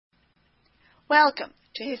Welcome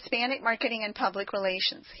to Hispanic Marketing and Public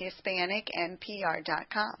Relations,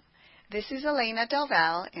 HispanicMPR.com. This is Elena Del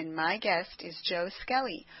Val, and my guest is Joe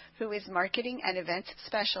Skelly, who is Marketing and Events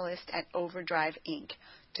Specialist at Overdrive, Inc.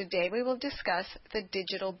 Today we will discuss the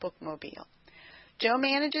Digital Bookmobile. Joe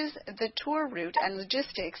manages the tour route and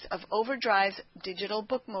logistics of Overdrive's Digital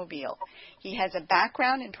Bookmobile. He has a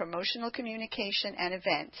background in promotional communication and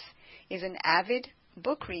events, is an avid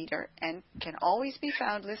book reader, and can always be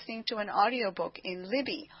found listening to an audiobook in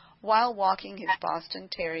Libby while walking his Boston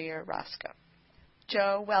Terrier, Roscoe.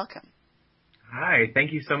 Joe, welcome. Hi,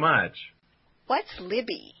 thank you so much. What's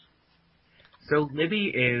Libby? So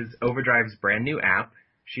Libby is Overdrive's brand new app.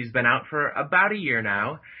 She's been out for about a year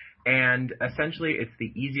now, and essentially it's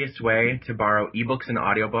the easiest way to borrow ebooks and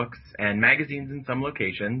audiobooks and magazines in some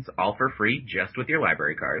locations, all for free, just with your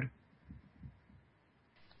library card.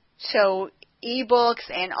 So ebooks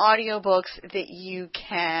and audiobooks that you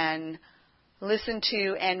can listen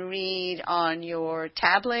to and read on your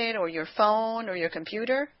tablet or your phone or your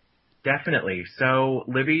computer? Definitely. So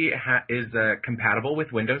Libby is compatible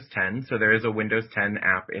with Windows 10, so there is a Windows 10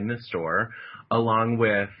 app in the store, along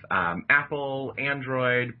with Apple,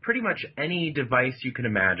 Android, pretty much any device you can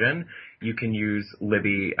imagine. You can use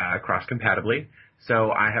Libby cross-compatibly.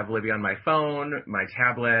 So I have Libby on my phone, my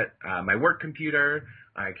tablet, my work computer.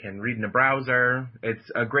 I can read in a browser.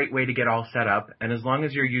 It's a great way to get all set up, and as long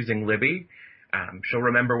as you're using Libby, she'll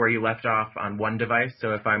remember where you left off on one device.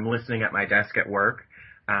 So if I'm listening at my desk at work,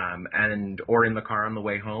 or in the car on the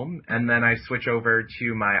way home, and then I switch over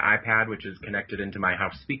to my iPad, which is connected into my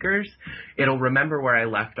house speakers, it'll remember where I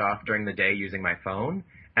left off during the day using my phone,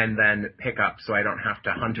 and then pick up so I don't have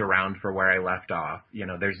to hunt around for where I left off. You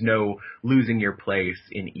know, there's no losing your place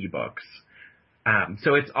in ebooks.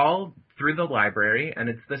 So it's all through the library, and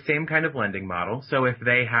it's the same kind of lending model. So if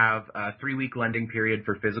they have a 3-week lending period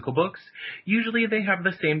for physical books, usually they have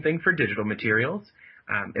the same thing for digital materials.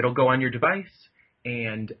 It'll go on your device,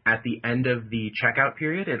 and at the end of the checkout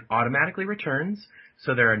period, it automatically returns,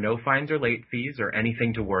 so there are no fines or late fees or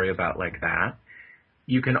anything to worry about like that.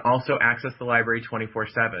 You can also access the library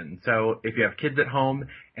 24/7. So if you have kids at home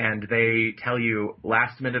and they tell you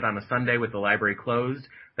last minute on a Sunday with the library closed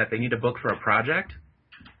that they need a book for a project,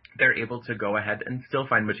 they're able to go ahead and still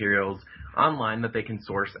find materials online that they can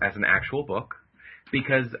source as an actual book.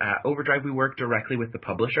 Because Overdrive, we work directly with the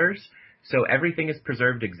publishers, so everything is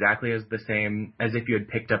preserved exactly as the same as if you had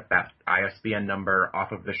picked up that ISBN number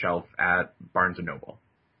off of the shelf at Barnes & Noble.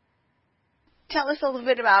 Tell us a little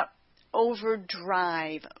bit about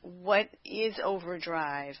Overdrive. What is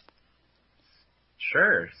Overdrive?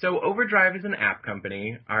 Sure. So Overdrive is an app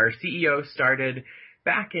company. Our CEO started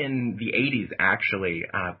back in the 80s, actually,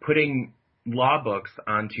 putting law books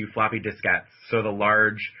onto floppy diskettes, so the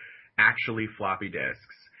large, actually floppy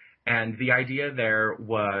disks. And the idea there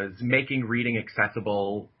was making reading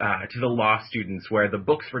accessible to the law students, where the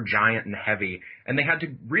books were giant and heavy, and they had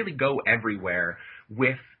to really go everywhere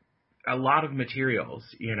with a lot of materials.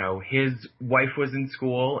 You know, his wife was in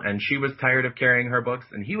school, and she was tired of carrying her books,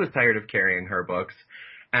 and he was tired of carrying her books,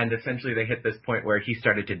 and essentially they hit this point where he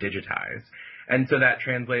started to digitize. And so that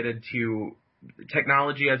translated to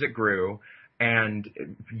technology as it grew, and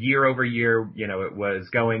year over year, you know, it was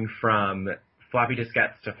going from floppy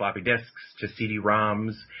diskettes to floppy disks to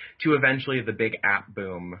CD-ROMs to eventually the big app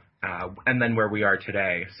boom, and then where we are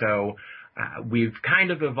today. So we've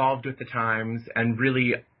kind of evolved with the times and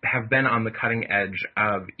really have been on the cutting edge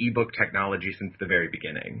of ebook technology since the very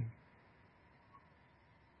beginning.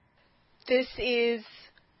 This is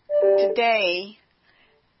today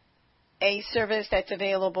a service that's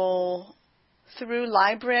available through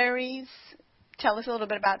libraries. Tell us a little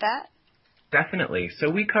bit about that. Definitely. So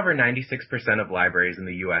we cover 96% of libraries in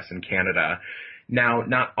the U.S. and Canada. Now,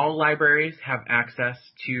 not all libraries have access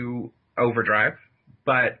to Overdrive,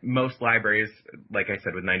 but most libraries, like I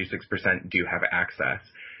said, with 96% do have access.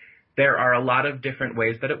 There are a lot of different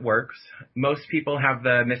ways that it works. Most people have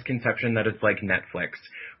the misconception that it's like Netflix,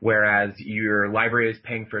 whereas your library is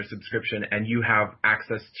paying for a subscription and you have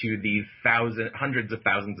access to the hundreds of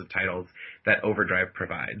thousands of titles that Overdrive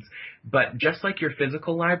provides. But just like your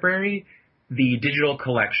physical library, the digital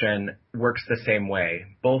collection works the same way,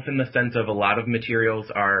 both in the sense of a lot of materials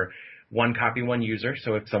are one copy, one user.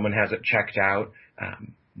 So if someone has it checked out,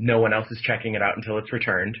 no one else is checking it out until it's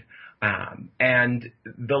returned. And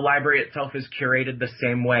the library itself is curated the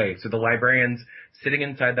same way. So the librarians sitting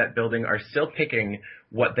inside that building are still picking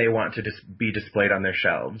what they want to be displayed on their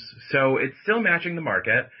shelves. So it's still matching the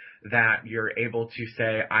market, that you're able to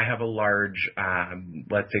say, I have a large,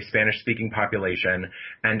 let's say, Spanish-speaking population,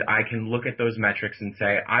 and I can look at those metrics and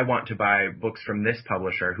say, I want to buy books from this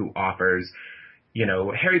publisher who offers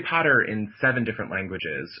Harry Potter in 7 different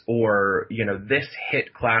languages, or, this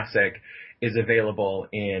hit classic is available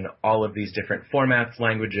in all of these different formats,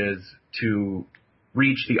 languages, to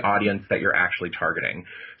reach the audience that you're actually targeting.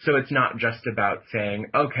 So it's not just about saying,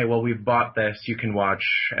 okay, well, we've bought this, you can watch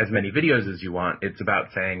as many videos as you want. It's about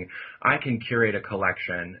saying, I can curate a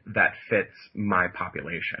collection that fits my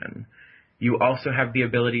population. You also have the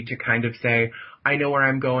ability to kind of say, I know where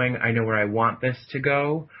I'm going, I know where I want this to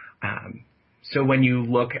go. So when you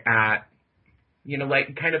look at,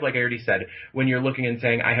 kind of like I already said, when you're looking and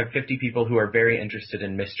saying, I have 50 people who are very interested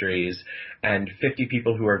in mysteries and 50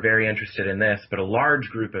 people who are very interested in this, but a large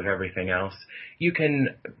group of everything else, you can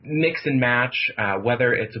mix and match,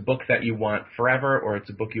 whether it's a book that you want forever or it's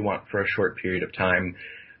a book you want for a short period of time.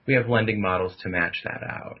 We have lending models to match that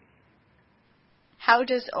out. How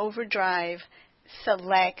does Overdrive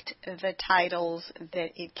select the titles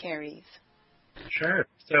that it carries? Sure.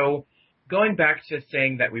 So going back to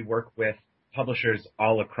saying that we work with publishers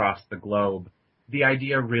all across the globe, the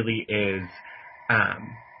idea really is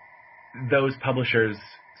those publishers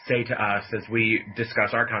say to us as we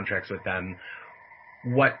discuss our contracts with them,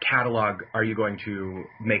 what catalog are you going to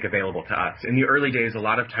make available to us? In the early days, a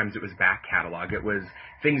lot of times it was back catalog. It was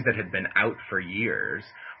things that had been out for years.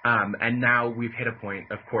 And now we've hit a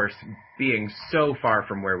point, of course, being so far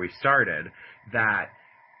from where we started, that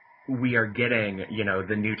we are getting,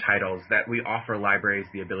 the new titles that we offer libraries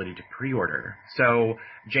the ability to pre-order. So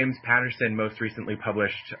James Patterson most recently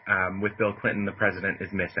published with Bill Clinton, The President is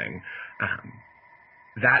Missing.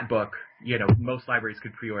 That book, most libraries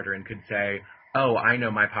could pre-order and could say, oh, I know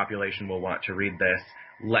my population will want to read this.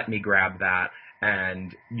 Let me grab that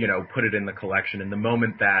and, put it in the collection. And the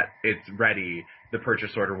moment that it's ready, the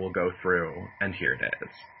purchase order will go through, and here it is.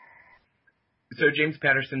 So James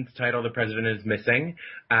Patterson's title, The President is Missing,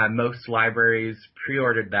 most libraries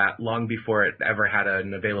pre-ordered that long before it ever had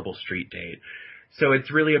an available street date. So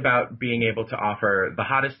it's really about being able to offer the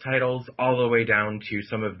hottest titles all the way down to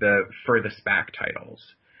some of the furthest back titles.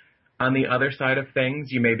 On the other side of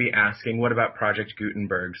things, you may be asking, what about Project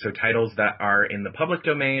Gutenberg? So titles that are in the public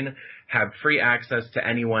domain, have free access to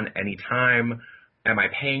anyone, anytime. Am I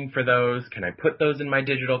paying for those? Can I put those in my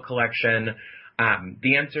digital collection?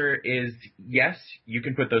 The answer is yes, you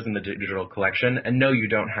can put those in the digital collection, and no, you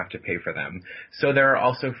don't have to pay for them. So there are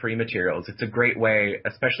also free materials. It's a great way,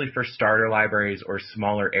 especially for starter libraries or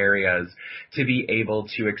smaller areas, to be able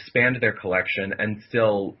to expand their collection and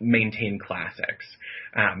still maintain classics.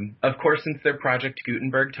 Of course, since they're Project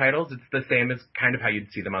Gutenberg titles, it's the same as kind of how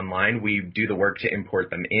you'd see them online. We do the work to import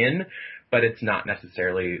them in, but it's not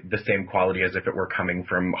necessarily the same quality as if it were coming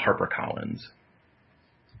from HarperCollins.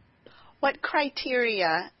 What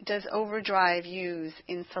criteria does Overdrive use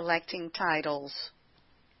in selecting titles?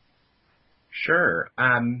 Sure.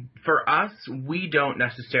 For us, we don't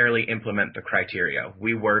necessarily implement the criteria.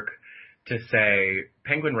 We work to say,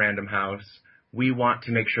 Penguin Random House, we want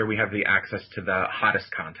to make sure we have the access to the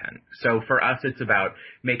hottest content. So for us, it's about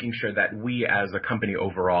making sure that we as a company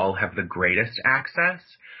overall have the greatest access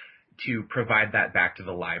to provide that back to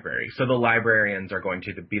the library. So the librarians are going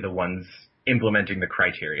to be the ones implementing the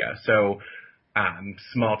criteria. So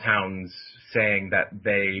small towns saying that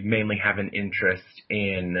they mainly have an interest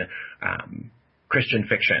in Christian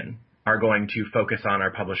fiction are going to focus on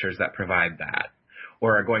our publishers that provide that,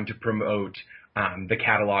 or are going to promote the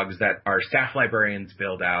catalogs that our staff librarians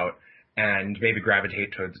build out and maybe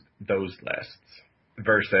gravitate towards those lists,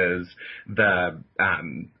 versus the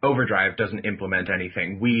Overdrive doesn't implement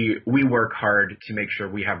anything. We work hard to make sure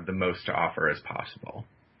we have the most to offer as possible.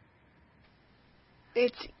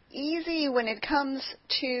 It's easy when it comes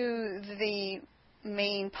to the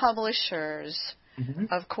main publishers,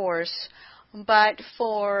 of course, but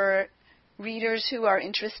for readers who are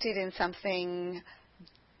interested in something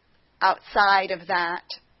outside of that,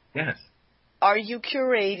 yes, are you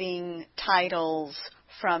curating titles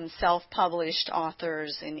from self-published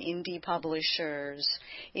authors and indie publishers?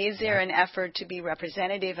 Is there an effort to be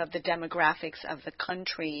representative of the demographics of the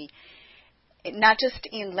country, not just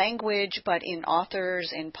in language, but in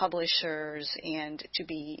authors and publishers, and to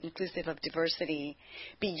be inclusive of diversity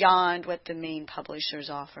beyond what the main publishers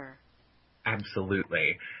offer?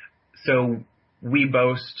 Absolutely. So we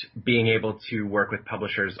boast being able to work with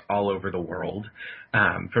publishers all over the world,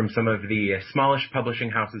 from some of the smallish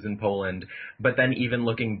publishing houses in Poland, but then even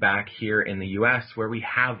looking back here in the U.S., where we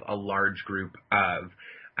have a large group of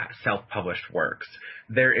self-published works.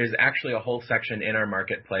 There is actually a whole section in our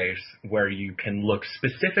marketplace where you can look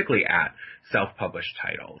specifically at self-published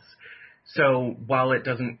titles. So while it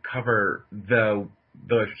doesn't cover the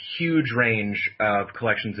the huge range of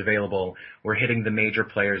collections available, we're hitting the major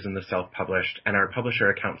players in the self-published, and our publisher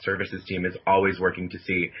account services team is always working to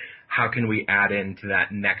see how can we add into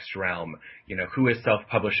that next realm. Who is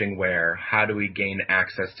self-publishing where? How do we gain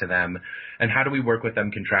access to them? And how do we work with them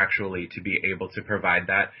contractually to be able to provide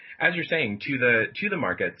that, as you're saying, to the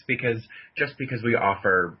markets? Because just because we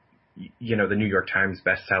offer the New York Times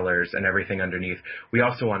bestsellers and everything underneath, we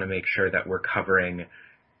also want to make sure that we're covering,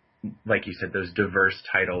 like you said, those diverse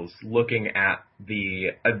titles, looking at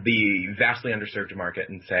the vastly underserved market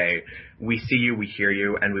and say, we see you, we hear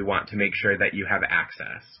you, and we want to make sure that you have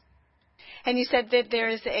access. And you said that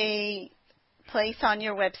there's a place on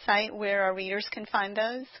your website where our readers can find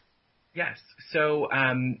those? Yes. So,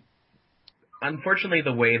 unfortunately,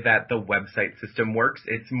 the way that the website system works,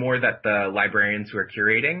 it's more that the librarians who are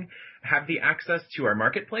curating have the access to our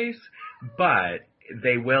marketplace, but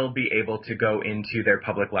they will be able to go into their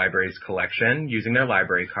public library's collection using their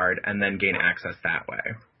library card and then gain access that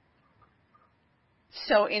way.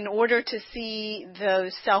 So in order to see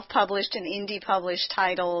those self-published and indie-published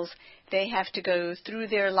titles, they have to go through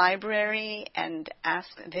their library and ask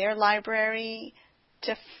their library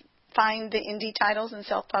to find the indie titles and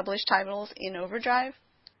self-published titles in Overdrive?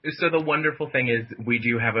 So the wonderful thing is we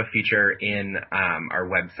do have a feature in our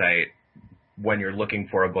website when you're looking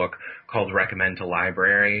for a book called Recommend to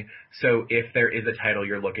Library. So if there is a title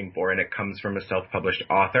you're looking for and it comes from a self-published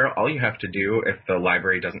author, all you have to do, if the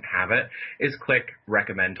library doesn't have it, is click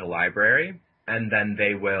Recommend to Library, and then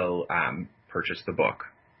they will purchase the book.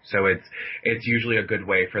 So it's usually a good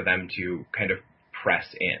way for them to kind of press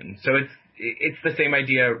in. So it's the same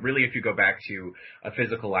idea, really, if you go back to a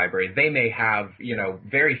physical library. They may have,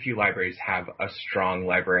 very few libraries have a strong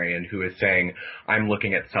librarian who is saying, I'm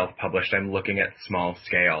looking at self-published, I'm looking at small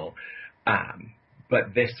scale.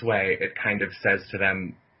 But this way, it kind of says to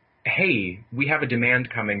them, hey, we have a demand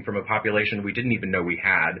coming from a population we didn't even know we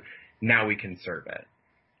had. Now we can serve it.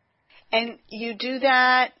 And you do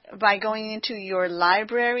that by going into your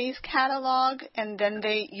library's catalog, and then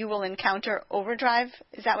you will encounter Overdrive?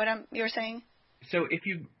 Is that what you're saying? So if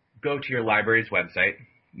you go to your library's website,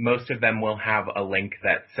 most of them will have a link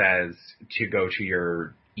that says to go to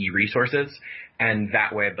your e-resources, and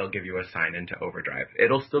that way they'll give you a sign into Overdrive.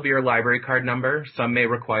 It'll still be your library card number. Some may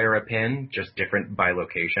require a PIN, just different by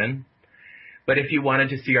location. But if you wanted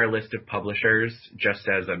to see our list of publishers just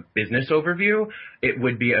as a business overview, it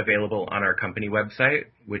would be available on our company website,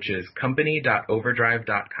 which is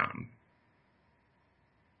company.overdrive.com.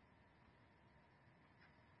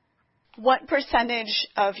 What percentage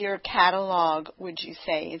of your catalog would you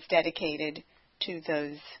say is dedicated to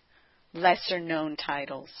those lesser-known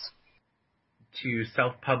titles? To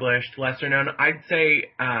self-published, lesser-known, I'd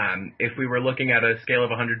say if we were looking at a scale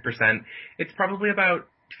of 100%, it's probably about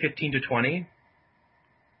 15 to 20,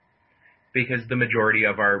 because the majority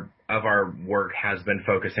of our work has been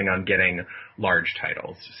focusing on getting large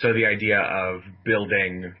titles. So the idea of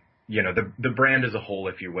building, the brand as a whole,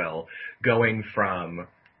 if you will, going from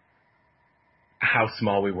how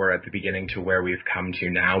small we were at the beginning to where we've come to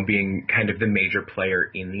now, being kind of the major player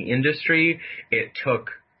in the industry, it took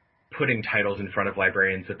putting titles in front of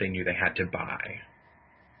librarians that they knew they had to buy.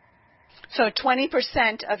 So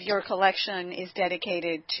 20% of your collection is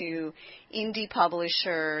dedicated to indie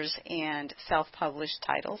publishers and self-published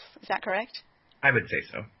titles. Is that correct? I would say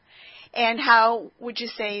so. And how would you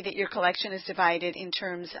say that your collection is divided in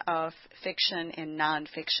terms of fiction and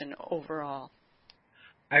nonfiction overall?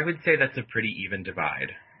 I would say that's a pretty even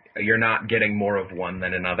divide. You're not getting more of one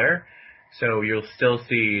than another. So you'll still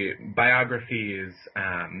see biographies,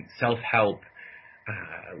 self-help.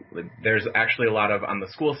 There's actually a lot of, on the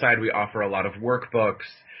school side, we offer a lot of workbooks.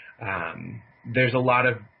 There's a lot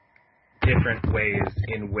of different ways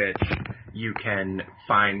in which you can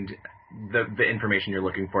find the information you're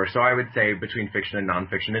looking for. So I would say between fiction and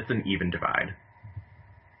nonfiction, it's an even divide.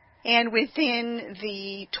 And within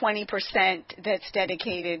the 20% that's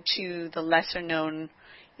dedicated to the lesser-known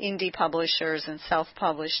indie publishers and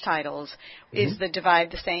self-published titles, is the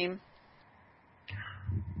divide the same?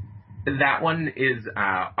 That one is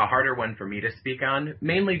a harder one for me to speak on,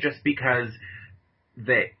 mainly just because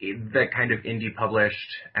the kind of indie published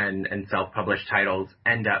and self-published titles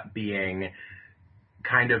end up being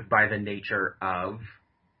kind of by the nature of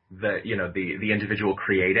the individual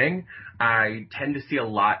creating. I tend to see a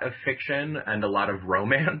lot of fiction and a lot of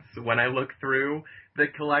romance when I look through the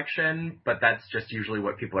collection, but that's just usually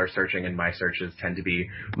what people are searching, and my searches tend to be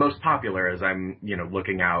most popular as I'm,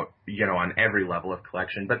 looking out, on every level of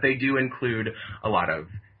collection. But they do include a lot of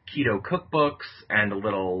keto cookbooks and a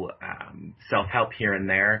little self-help here and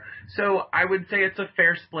there. So I would say it's a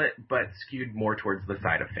fair split, but skewed more towards the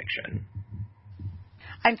side of fiction.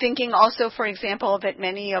 I'm thinking also, for example, that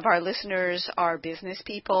many of our listeners are business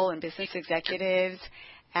people and business executives,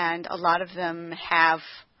 and a lot of them have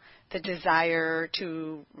the desire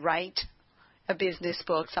to write a business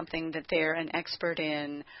book, something that they're an expert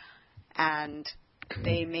in, and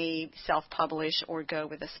they may self-publish or go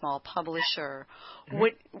with a small publisher.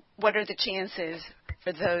 What are the chances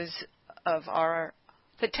for those of our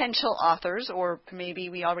potential authors, or maybe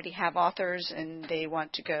we already have authors and they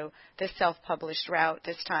want to go the self-published route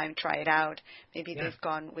this time, try it out. Maybe they've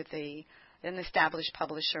gone with an established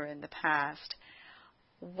publisher in the past.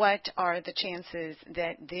 What are the chances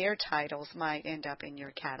that their titles might end up in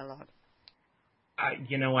your catalog? I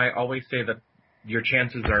always say that your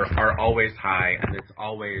chances are always high, and it's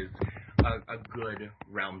always a good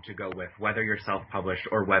realm to go with, whether you're self-published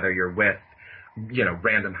or whether you're with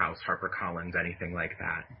Random House, HarperCollins, anything like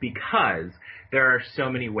that, because there are so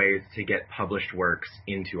many ways to get published works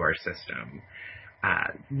into our system.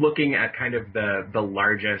 Looking at kind of the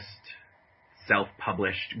largest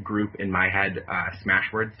self-published group in my head,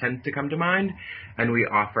 Smashwords tends to come to mind, and we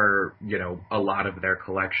offer, a lot of their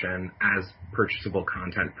collection as purchasable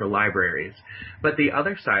content for libraries. But the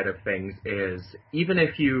other side of things is, even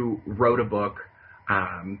if you wrote a book,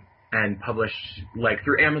 and published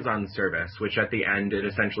through Amazon service, which at the end it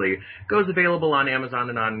essentially goes available on Amazon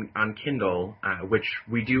and on Kindle, which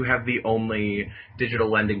we do have the only digital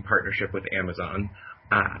lending partnership with Amazon.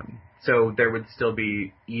 So there would still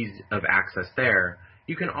be ease of access there.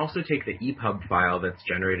 You can also take the EPUB file that's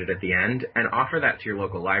generated at the end and offer that to your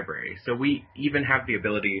local library. So we even have the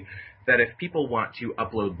ability that if people want to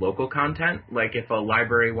upload local content, like if a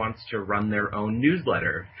library wants to run their own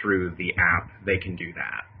newsletter through the app, they can do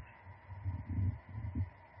that.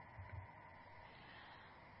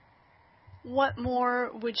 What more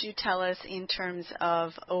would you tell us in terms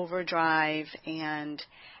of Overdrive and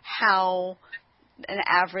how an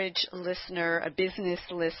average listener, a business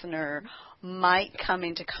listener, might come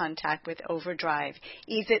into contact with Overdrive?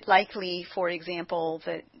 Is it likely, for example,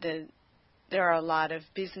 that there are a lot of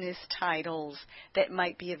business titles that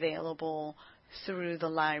might be available through the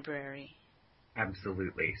library?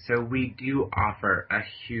 Absolutely. So we do offer a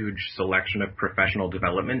huge selection of professional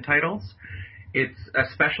development titles. It's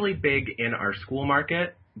especially big in our school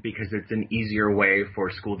market because it's an easier way for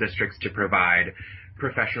school districts to provide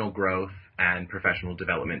professional growth and professional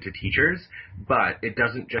development to teachers, but it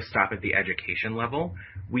doesn't just stop at the education level.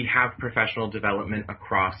 We have professional development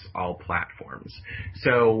across all platforms.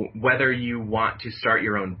 So whether you want to start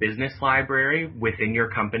your own business library within your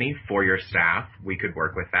company for your staff, we could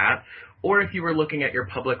work with that. Or if you were looking at your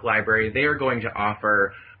public library, they are going to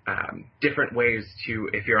offer different ways to,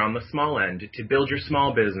 if you're on the small end, to build your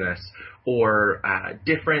small business, or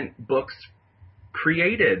different books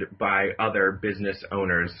created by other business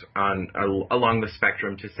owners along the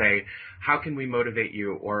spectrum to say, how can we motivate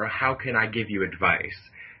you, or how can I give you advice?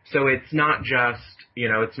 So it's not just,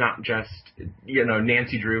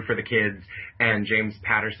 Nancy Drew for the kids and James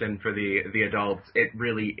Patterson for the adults. It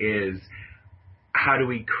really is, how do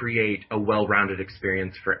we create a well-rounded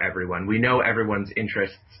experience for everyone? We know everyone's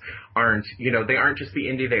interests aren't, they aren't just the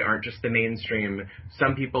indie, they aren't just the mainstream.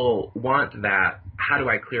 Some people want that, how do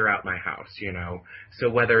I clear out my house, So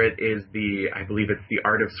whether it is I believe it's The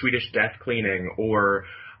Art of Swedish Death Cleaning, or,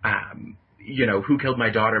 Who Killed My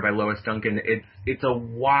Daughter by Lois Duncan, it's a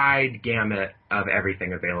wide gamut of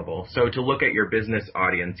everything available. So to look at your business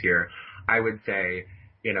audience here, I would say,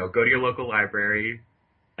 go to your local library,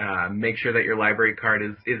 make sure that your library card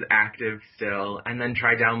is active still, and then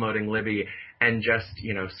try downloading Libby and just,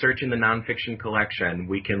 search in the nonfiction collection.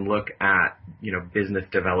 We can look at, business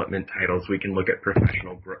development titles. We can look at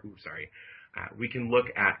professional growth. We can look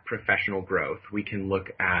at professional growth. We can look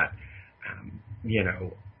at,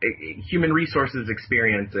 human resources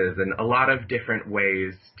experiences, and a lot of different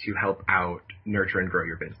ways to help out, nurture, and grow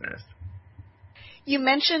your business. You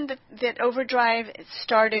mentioned that Overdrive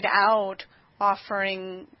started out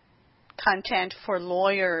offering content for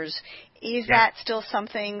lawyers. Is that still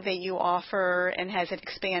something that you offer, and has it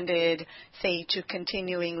expanded, say, to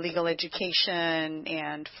continuing legal education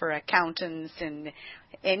and for accountants and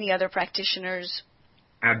any other practitioners?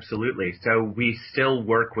 Absolutely. So we still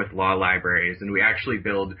work with law libraries, and we actually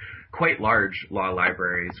build quite large law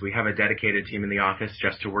libraries. We have a dedicated team in the office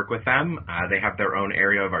just to work with them. They have their own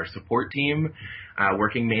area of our support team,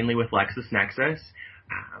 working mainly with LexisNexis.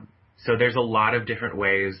 So there's a lot of different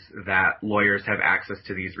ways that lawyers have access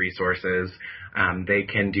to these resources. They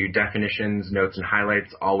can do definitions, notes, and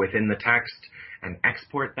highlights all within the text, and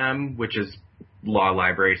export them, which is law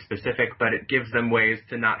library specific, but it gives them ways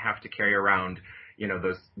to not have to carry around,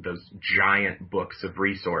 those giant books of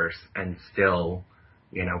resource and still,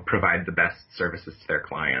 provide the best services to their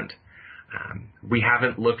client. We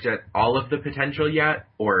haven't looked at all of the potential yet,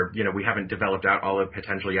 or, we haven't developed out all of the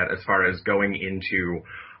potential yet as far as going into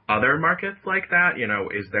other markets like that.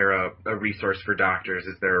 Is there a resource for doctors?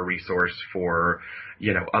 Is there a resource for,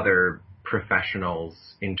 other professionals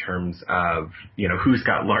in terms of, who's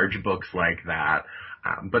got large books like that?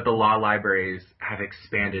 But the law libraries have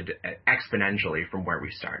expanded exponentially from where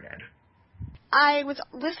we started. I was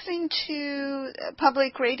listening to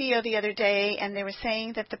public radio the other day, and they were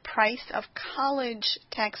saying that the price of college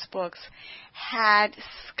textbooks had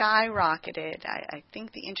skyrocketed. I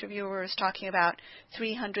think the interviewer was talking about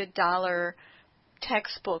 $300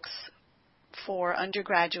 textbooks for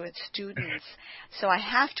undergraduate students. So I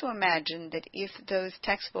have to imagine that if those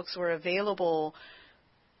textbooks were available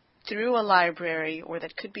through a library or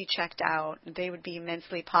that could be checked out, they would be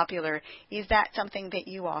immensely popular. Is that something that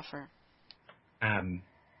you offer?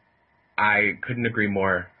 I couldn't agree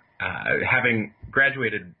more. Having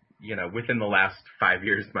graduated, within the last 5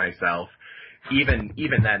 years myself, even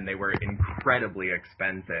then they were incredibly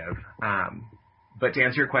expensive. But to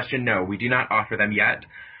answer your question, no, we do not offer them yet.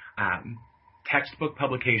 Textbook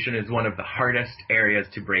publication is one of the hardest areas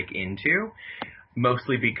to break into,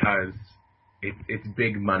 mostly because it's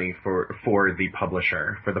big money for the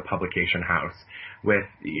publisher, for the publication house. With,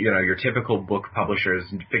 your typical book publishers,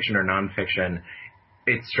 fiction or nonfiction,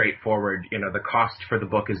 it's straightforward. The cost for the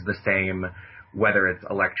book is the same, whether it's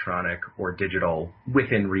electronic or digital,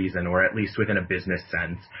 within reason, or at least within a business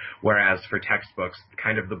sense. Whereas for textbooks,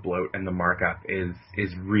 kind of the bloat and the markup is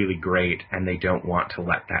really great, and they don't want to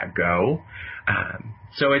let that go.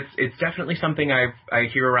 So it's definitely something I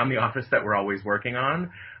hear around the office that we're always working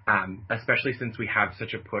on. Especially since we have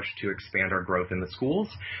such a push to expand our growth in the schools.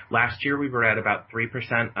 Last year, we were at about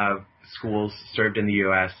 3% of schools served in the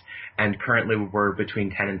U.S., and currently we're between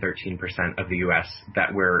 10 and 13% of the U.S.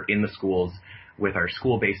 that we're in the schools with our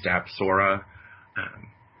school-based app, Sora.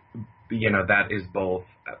 That is both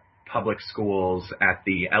public schools at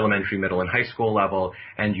the elementary, middle, and high school level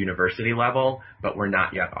and university level, but we're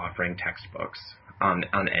not yet offering textbooks on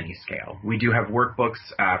any scale. We do have workbooks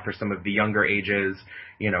for some of the younger ages,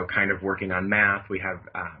 kind of working on math. We have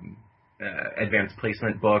advanced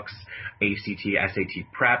placement books, ACT, SAT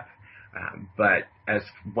prep. But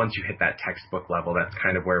once you hit that textbook level, that's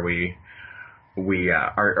kind of where we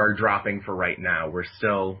are dropping for right now. We're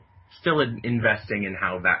still investing in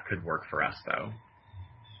how that could work for us, though.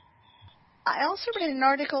 I also read an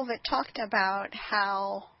article that talked about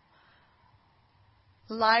how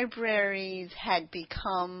libraries had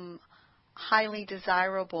become highly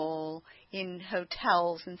desirable in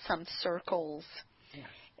hotels in some circles. Yes.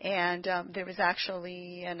 And there was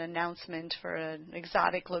actually an announcement for an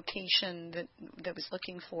exotic location that was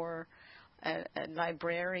looking for a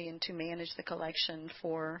librarian to manage the collection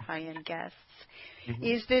for high-end guests. Mm-hmm.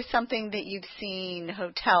 Is this something that you've seen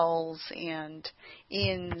hotels and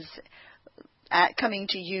inns coming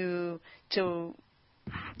to you to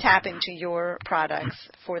tap into your products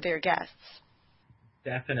for their guests?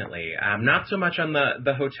 Definitely. Not so much on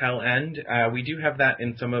the hotel end. We do have that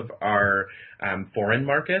in some of our foreign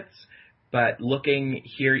markets, but looking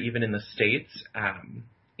here even in the States,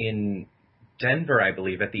 in Denver, I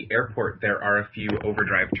believe, at the airport, there are a few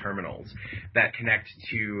Overdrive terminals that connect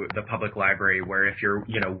to the public library where if you're,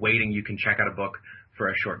 waiting, you can check out a book for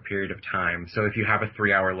a short period of time. So if you have a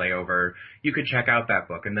 3-hour layover, you could check out that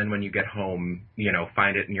book, and then when you get home,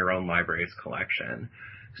 find it in your own library's collection.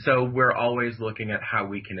 So we're always looking at how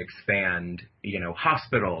we can expand,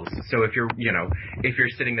 hospitals. So if you're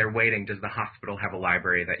sitting there waiting, does the hospital have a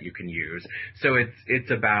library that you can use? So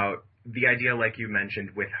it's about the idea, like you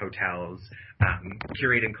mentioned, with hotels,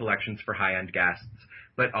 curating collections for high-end guests,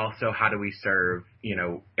 but also how do we serve,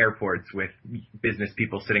 airports with business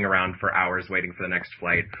people sitting around for hours waiting for the next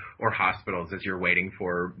flight, or hospitals as you're waiting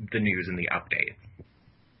for the news and the updates.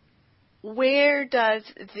 Where does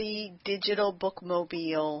the digital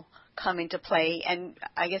bookmobile come into play? And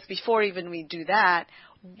I guess before even we do that,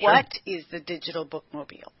 what is the digital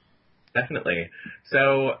bookmobile? Definitely.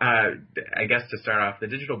 So I guess to start off, the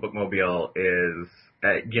digital bookmobile is,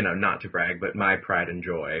 not to brag, but my pride and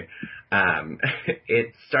joy.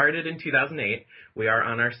 It started in 2008. We are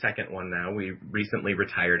on our second one now. We recently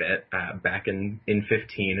retired it back in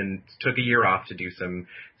 15 and took a year off to do some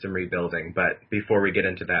rebuilding. But before we get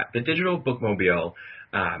into that, the digital bookmobile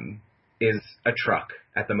is a truck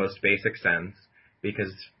at the most basic sense,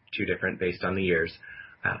 because two different based on the years.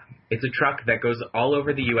 It's a truck that goes all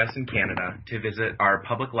over the U.S. and Canada to visit our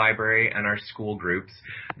public library and our school groups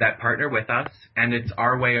that partner with us, and it's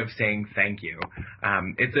our way of saying thank you.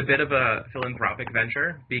 It's a bit of a philanthropic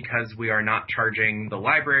venture because we are not charging the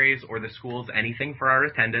libraries or the schools anything for our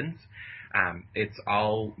attendance. It's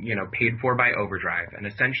all, paid for by Overdrive, and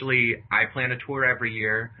essentially I plan a tour every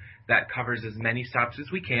year that covers as many stops as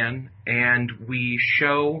we can, and we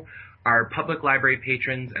show our public library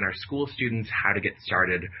patrons and our school students how to get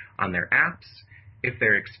started on their apps. If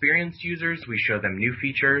they're experienced users, we show them new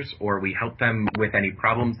features or we help them with any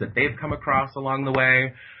problems that they've come across along the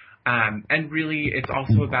way. And really, it's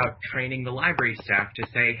also about training the library staff to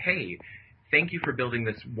say, hey, thank you for building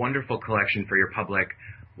this wonderful collection for your public.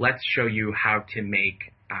 Let's show you how to make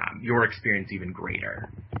your experience even greater.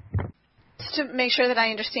 Just to make sure that I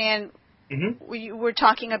understand, Mm-hmm. we're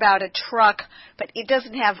talking about a truck, but it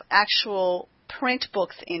doesn't have actual print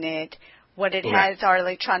books in it. What it has are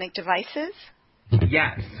electronic devices?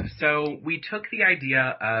 Yes. So we took the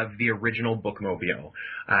idea of the original bookmobile,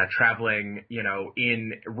 traveling,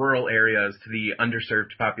 in rural areas to the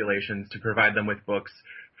underserved populations to provide them with books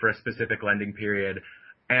for a specific lending period,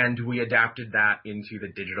 and we adapted that into the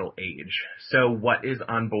digital age. So what is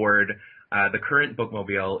on board the current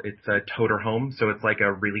bookmobile, it's a toter home, so it's like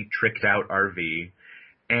a really tricked out RV,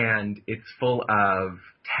 and it's full of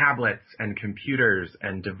tablets and computers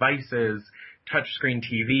and devices, touchscreen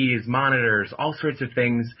TVs, monitors, all sorts of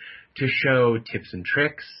things to show tips and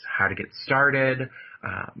tricks, how to get started,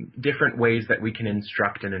 different ways that we can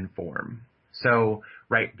instruct and inform. So,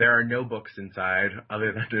 there are no books inside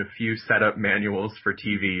other than a few setup manuals for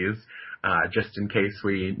TVs, just in case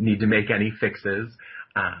we need to make any fixes.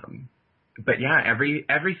 But yeah,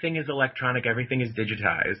 everything is electronic, everything is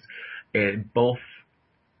digitized. Both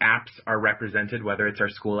apps are represented, whether it's our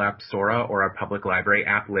school app Sora or our public library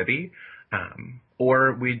app Libby.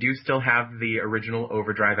 Or we do still have the original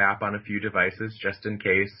Overdrive app on a few devices, just in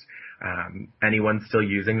case anyone's still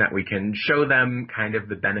using that. We can show them kind of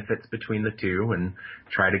the benefits between the two and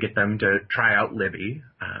try to get them to try out Libby.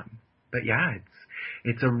 But yeah,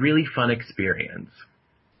 it's a really fun experience.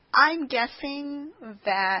 I'm guessing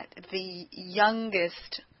that the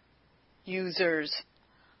youngest users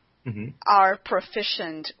are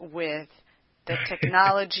proficient with the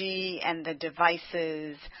technology and the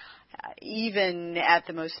devices, even at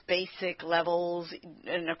the most basic levels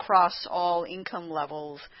and across all income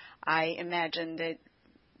levels. I imagine that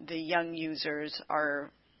the young users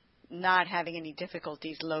are not having any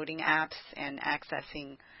difficulties loading apps and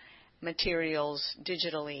accessing materials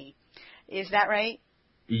digitally. Is that right?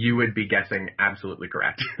 You would be guessing absolutely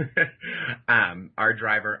correct. Our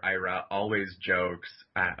driver, Ira, always jokes,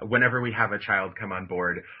 whenever we have a child come on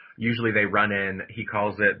board, usually they run in, he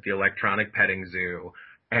calls it the electronic petting zoo,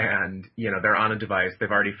 and, they're on a device, they've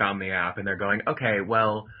already found the app, and they're going, okay,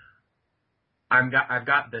 well, I've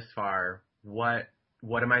got this far, what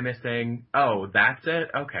am I missing? Oh, that's it?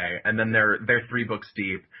 Okay. And then they're 3 books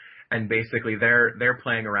deep, and basically they're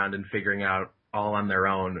playing around and figuring out all on their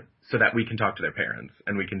own so that we can talk to their parents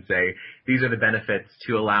and we can say, these are the benefits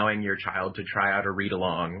to allowing your child to try out a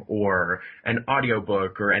read-along or an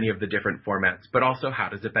audiobook or any of the different formats, but also how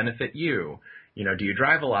does it benefit you? Do you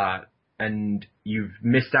drive a lot and you've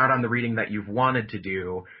missed out on the reading that you've wanted to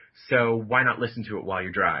do, so why not listen to it while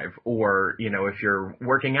you drive? Or, if you're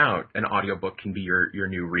working out, an audiobook can be your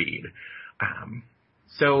new read.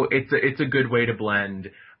 So it's a good way to blend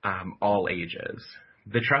all ages.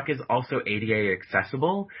 The truck is also ADA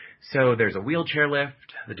accessible, so there's a wheelchair lift,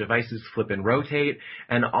 the devices flip and rotate,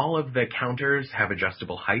 and all of the counters have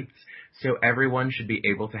adjustable heights, so everyone should be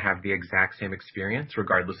able to have the exact same experience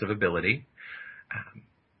regardless of ability.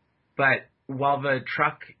 But while the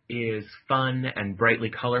truck is fun and brightly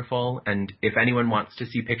colorful, and if anyone wants to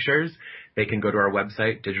see pictures, they can go to our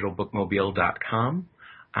website, digitalbookmobile.com.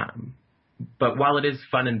 But while it is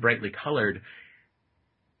fun and brightly colored,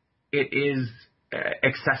 it is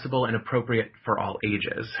accessible and appropriate for all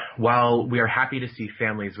ages. While we are happy to see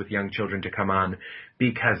families with young children to come on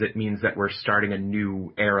because it means that we're starting a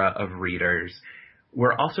new era of readers,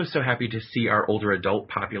 we're also so happy to see our older adult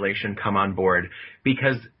population come on board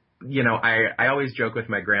because, I always joke with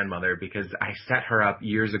my grandmother because I set her up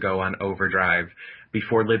years ago on Overdrive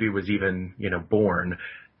before Libby was even, born.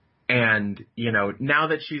 And, now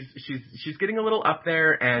that she's getting a little up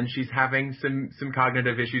there and she's having some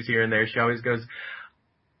cognitive issues here and there, she always goes,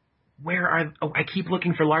 I keep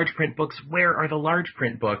looking for large print books. Where are the large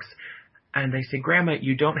print books? And I say, Grandma,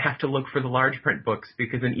 you don't have to look for the large print books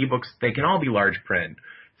because in ebooks, they can all be large print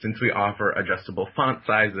since we offer adjustable font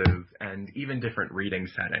sizes and even different reading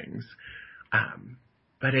settings.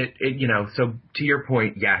 But so to your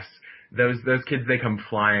point, yes, those kids, they come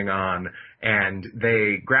flying on and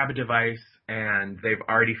they grab a device and they've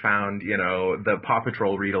already found, the Paw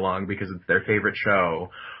Patrol read along because it's their favorite show,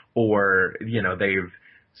 or, they've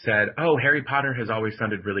said, oh, Harry Potter has always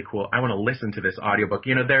sounded really cool. I want to listen to this audiobook.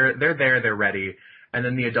 They're there, they're ready. And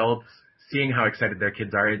then the adults, seeing how excited their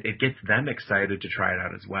kids are, it gets them excited to try it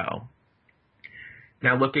out as well.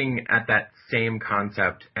 Now, looking at that same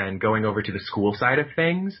concept and going over to the school side of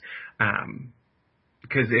things,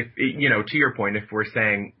 because to your point, if we're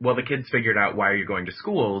saying, well, the kids figured out, why are you going to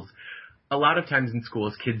schools? A lot of times in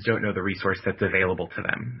schools, kids don't know the resource that's available to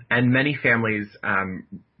them. And many families,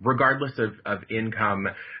 regardless of income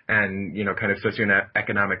and, kind of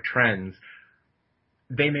socioeconomic trends,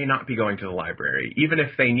 they may not be going to the library. Even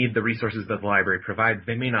if they need the resources that the library provides,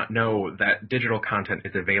 they may not know that digital content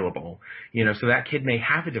is available. So that kid may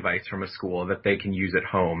have a device from a school that they can use at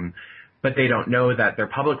home, but they don't know that their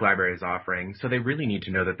public library is offering, so they really need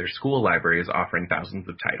to know that their school library is offering thousands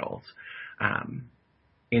of titles.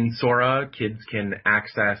 In Sora, kids can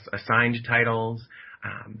access assigned titles.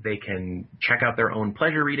 They can check out their own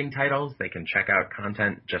pleasure reading titles. They can check out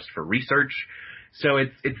content just for research. So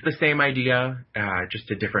it's the same idea, just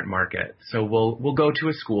a different market. So we'll go to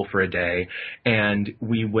a school for a day, and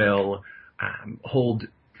we will hold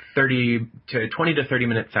 20 to 30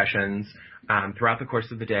 minute sessions throughout the course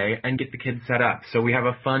of the day and get the kids set up. So we have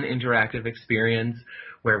a fun interactive experience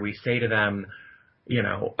where we say to them,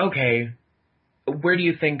 okay, where do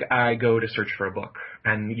you think I go to search for a book?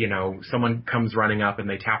 And, someone comes running up and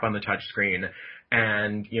they tap on the touch screen,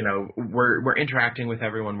 and, we're interacting with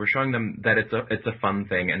everyone. We're showing them that it's a fun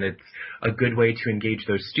thing, and it's a good way to engage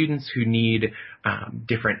those students who need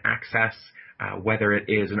different access, whether it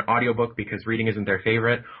is an audiobook because reading isn't their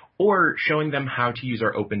favorite, or showing them how to use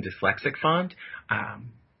our Open Dyslexic font,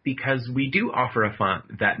 because we do offer a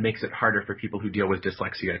font that makes it harder for people who deal with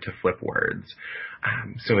dyslexia to flip words.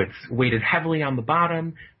 So it's weighted heavily on the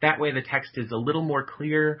bottom. That way the text is a little more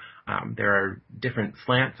clear. There are different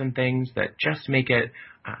slants and things that just make it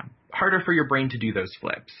harder for your brain to do those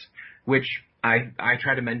flips, which I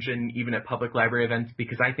try to mention even at public library events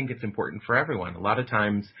because I think it's important for everyone. A lot of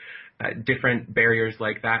times different barriers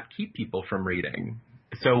like that keep people from reading.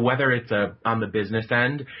 So whether it's on the business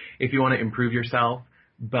end, if you want to improve yourself,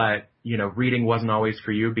 but, reading wasn't always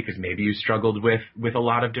for you because maybe you struggled with a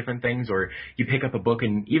lot of different things, or you pick up a book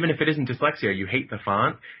and even if it isn't dyslexia, you hate the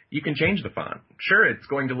font, you can change the font. Sure, it's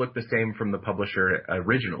going to look the same from the publisher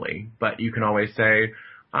originally, but you can always say,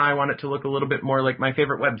 I want it to look a little bit more like my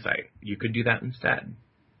favorite website. You could do that instead.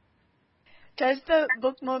 Does the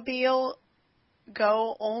Bookmobile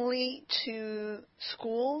go only to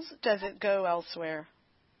schools? Does it go elsewhere?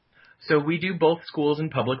 So we do both schools and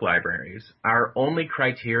public libraries. Our only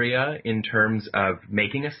criteria in terms of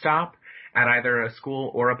making a stop at either a school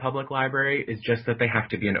or a public library is just that they have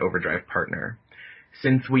to be an Overdrive partner.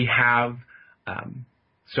 Since we have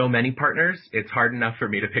so many partners, it's hard enough for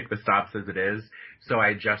me to pick the stops as it is, so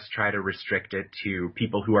I just try to restrict it to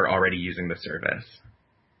people who are already using the service.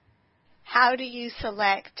 How do you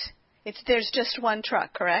select? There's just one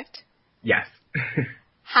truck, correct? Yes.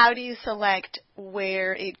 How do you select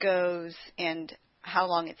where it goes and how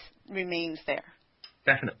long it remains there?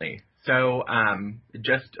 Definitely. So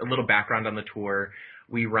just a little background on the tour.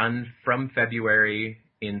 We run from February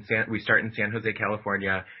we start in San Jose,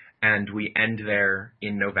 California, and we end there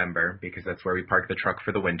in November because that's where we park the truck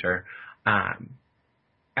for the winter.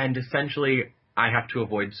 And essentially, I have to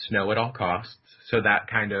avoid snow at all costs. So that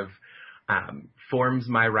kind of forms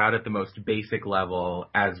my route at the most basic level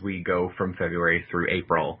as we go from February through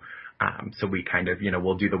April. So we kind of,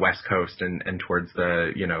 we'll do the West Coast and towards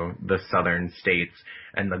the, the southern states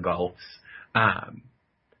and the Gulfs.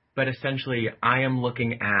 But essentially, I am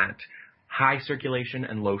looking at high circulation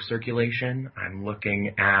and low circulation. I'm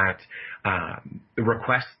looking at the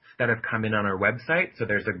requests that have come in on our website. So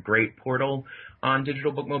there's a great portal on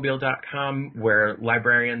digitalbookmobile.com where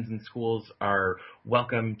librarians and schools are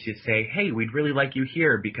welcome to say, hey, we'd really like you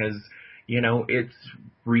here because, it's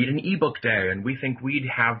Read an eBook Day, and we think we'd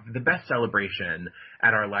have the best celebration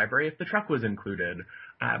at our library if the truck was included.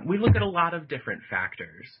 We look at a lot of different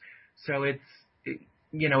factors. So it's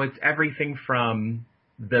everything from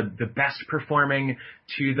the best performing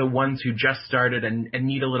to the ones who just started and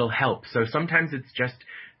need a little help. So sometimes it's just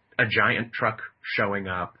a giant truck showing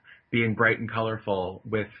up, being bright and colorful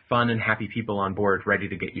with fun and happy people on board ready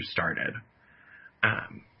to get you started.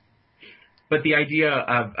 But the idea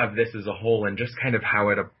of this as a whole and just kind of how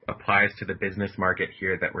it applies to the business market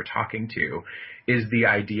here that we're talking to is the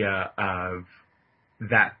idea of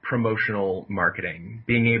that promotional marketing,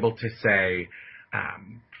 being able to say,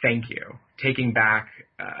 thank you, taking back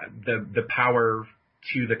the power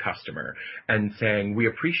to the customer and saying, we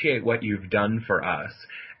appreciate what you've done for us.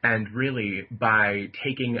 And really, by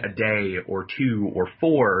taking a day or 2 or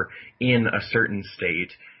 4 in a certain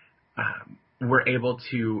state, we're able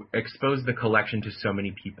to expose the collection to so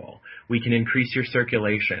many people. We can increase your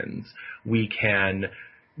circulations. We can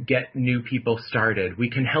get new people started. We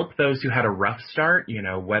can help those who had a rough start,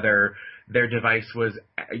 whether their device was,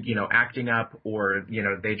 acting up or,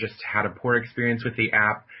 they just had a poor experience with the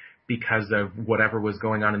app because of whatever was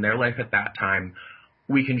going on in their life at that time.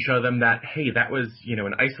 We can show them that, hey, that was,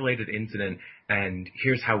 an isolated incident, and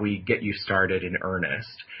here's how we get you started in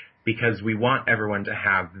earnest, because we want everyone to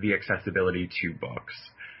have the accessibility to books.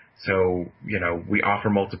 So, we offer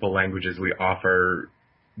multiple languages. We offer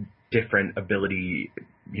different ability,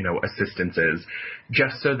 assistances,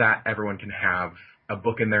 just so that everyone can have a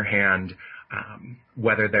book in their hand,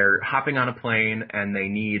 whether they're hopping on a plane and they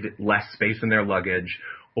need less space in their luggage,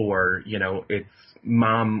 or, it's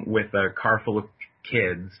mom with a car full of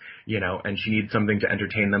kids, and she needs something to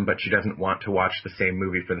entertain them, but she doesn't want to watch the same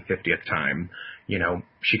movie for the 50th time,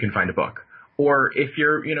 she can find a book. Or if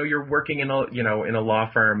you're working in a law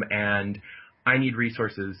firm and I need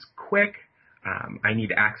resources quick, I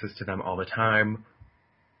need access to them all the time,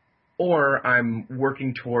 or I'm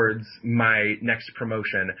working towards my next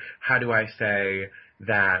promotion, how do I say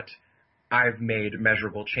that I've made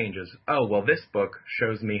measurable changes? Oh, well, this book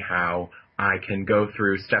shows me how I can go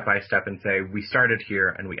through step by step and say, we started here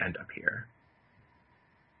and we end up here.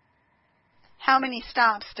 How many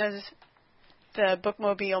stops does the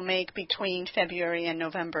bookmobile make between February and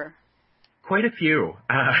November? Quite a few.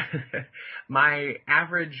 My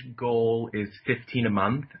average goal is 15 a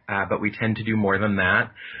month, but we tend to do more than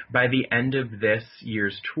that. By the end of this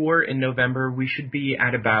year's tour in November, we should be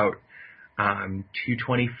at about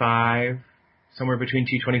 225, somewhere between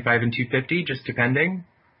 225 and 250, just depending.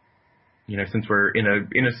 Since we're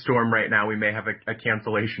in a storm right now, we may have a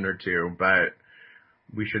cancellation or two, but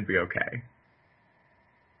we should be okay.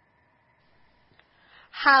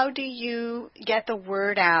 How do you get the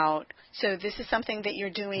word out? So this is something that you're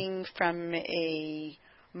doing from a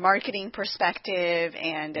marketing perspective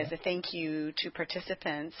and as a thank you to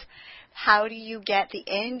participants. How do you get the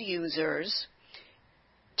end users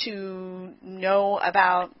to know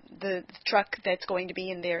about the truck that's going to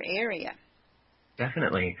be in their area?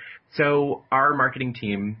 Definitely. So our marketing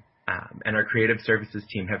team and our creative services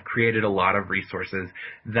team have created a lot of resources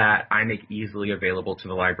that I make easily available to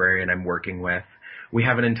the librarian I'm working with. We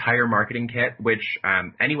have an entire marketing kit, which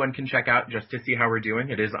anyone can check out just to see how we're doing.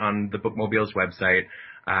 It is on the Bookmobile's website.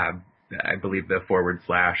 I believe the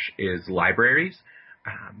 / is libraries.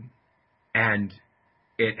 And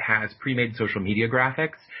it has pre-made social media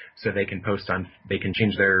graphics, so they can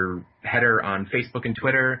change their header on Facebook and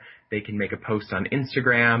Twitter. They can make a post on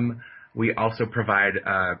Instagram. We also provide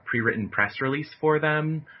a pre-written press release for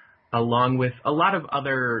them, along with a lot of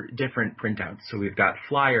other different printouts. So we've got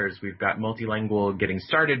flyers, we've got multilingual getting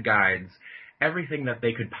started guides, everything that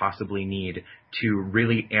they could possibly need to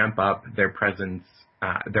really amp up their presence,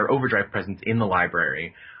 their Overdrive presence in the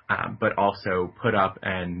library, but also put up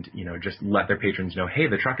and, just let their patrons know, hey,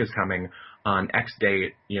 the truck is coming on X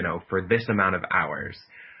date, for this amount of hours.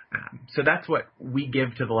 So that's what we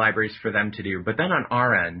give to the libraries for them to do. But then on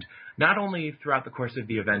our end, not only throughout the course of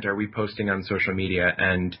the event are we posting on social media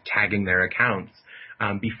and tagging their accounts,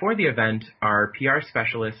 before the event, our PR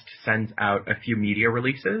specialist sends out a few media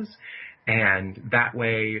releases, and that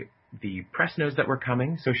way the press knows that we're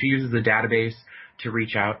coming. So she uses a database to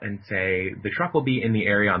reach out and say, the truck will be in the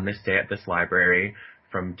area on this day at this library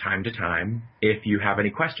from time to time. If you have any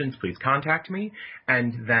questions, please contact me.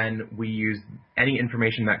 And then we use any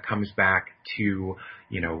information that comes back to,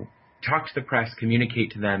 talk to the press,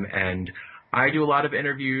 communicate to them. And I do a lot of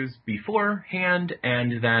interviews beforehand,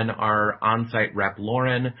 and then our on-site rep,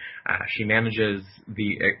 Lauren, she manages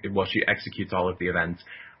she executes all of the events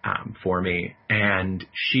for me. And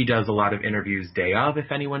she does a lot of interviews day of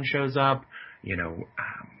if anyone shows up.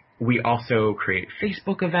 We also create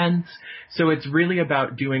Facebook events. So it's really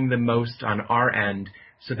about doing the most on our end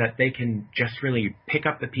so that they can just really pick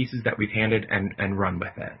up the pieces that we've handed and run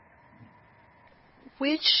with it.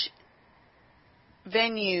 Which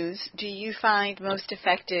venues do you find most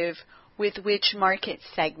effective with which market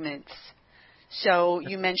segments? So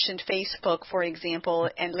you mentioned Facebook, for example,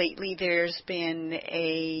 and lately there's been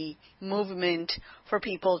a movement for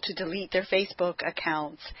people to delete their Facebook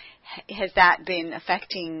accounts. Has that been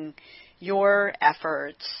affecting your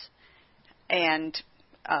efforts and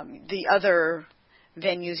the other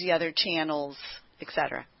venues, the other channels,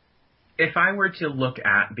 etc.? if I were to look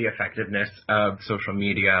at the effectiveness of social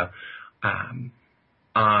media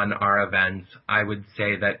on our events, I would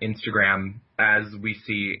say that Instagram, as we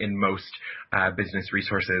see in most business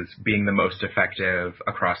resources, being the most effective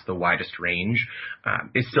across the widest range,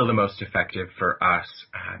 is still the most effective for us.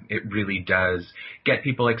 It really does get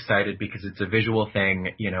people excited because it's a visual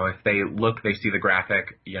thing. If they look, they see the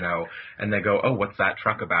graphic, and they go, oh, what's that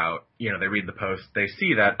truck about? They read the post, they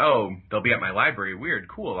see that, oh, they'll be at my library. Weird,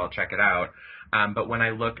 cool, I'll check it out. But when I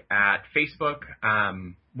look at Facebook,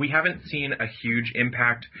 we haven't seen a huge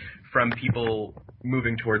impact from people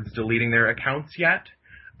moving towards deleting their accounts yet,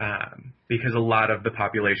 because a lot of the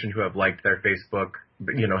population who have liked their Facebook,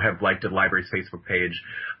 have liked a library's Facebook page,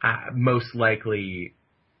 most likely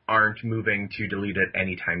aren't moving to delete it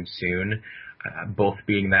anytime soon, both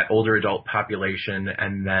being that older adult population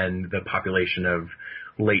and then the population of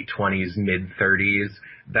late 20s, mid 30s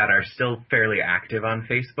that are still fairly active on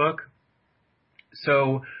Facebook.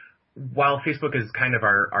 So while Facebook is kind of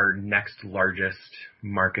our next largest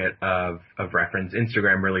market of reference,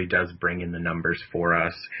 Instagram really does bring in the numbers for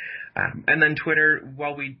us. And then Twitter,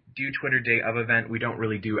 while we do Twitter day of event, we don't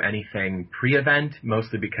really do anything pre-event,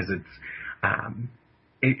 mostly because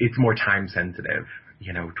it's more time sensitive.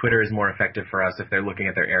 Twitter is more effective for us if they're looking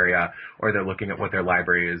at their area or they're looking at what their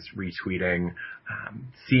library is retweeting.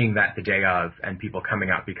 Seeing that the day of and people coming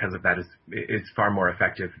out because of that is far more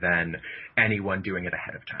effective than anyone doing it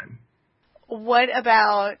ahead of time. What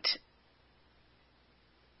about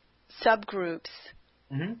subgroups,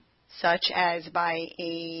 such as by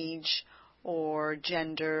age or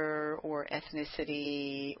gender or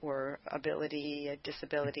ethnicity or ability,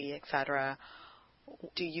 disability, etc.?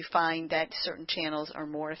 Do you find that certain channels are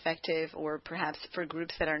more effective, or perhaps for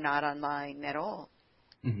groups that are not online at all?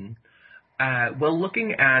 Well,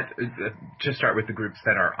 looking at, to start with the groups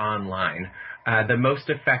that are online, the most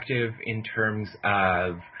effective in terms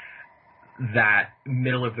of that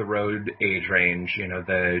middle of the road age range,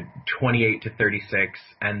 the 28 to 36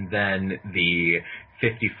 and then the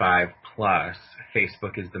 55 plus,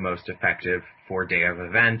 Facebook is the most effective for day of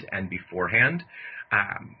event and beforehand.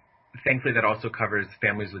 Thankfully, that also covers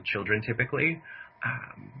families with children typically.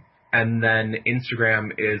 And then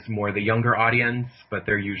Instagram is more the younger audience, but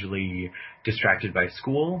they're usually distracted by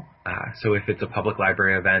school. So if it's a public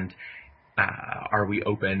library event, are we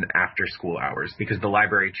open after school hours? Because the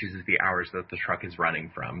library chooses the hours that the truck is running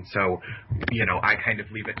from. So, I kind of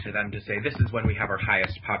leave it to them to say, this is when we have our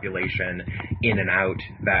highest population in and out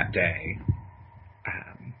that day.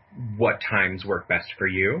 What times work best for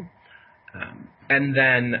you? And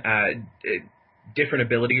then different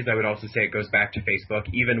abilities, I would also say it goes back to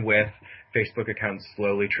Facebook, even with Facebook accounts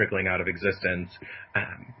slowly trickling out of existence.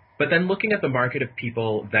 But then looking at the market of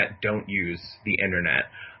people that don't use the internet,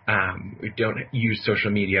 who don't use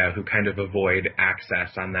social media, who kind of avoid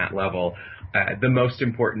access on that level, the most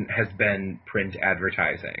important has been print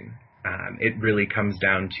advertising. It really comes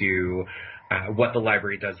down to what the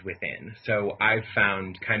library does within. So I've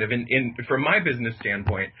found kind of from my business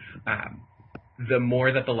standpoint, the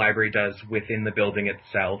more that the library does within the building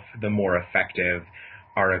itself, the more effective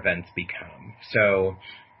our events become. So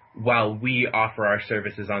while we offer our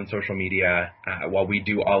services on social media, while we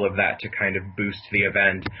do all of that to kind of boost the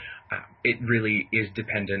event, it really is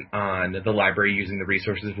dependent on the library using the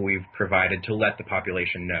resources we've provided to let the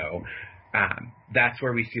population know. That's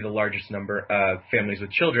where we see the largest number of families with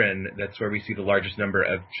children. That's where we see the largest number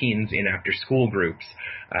of teens in after-school groups,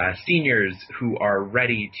 seniors who are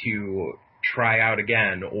ready to try out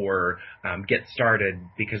again or get started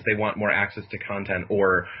because they want more access to content,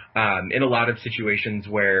 or in a lot of situations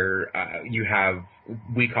where you have,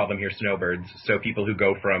 we call them here snowbirds, so people who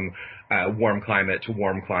go from warm climate to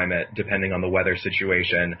warm climate depending on the weather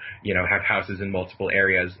situation, have houses in multiple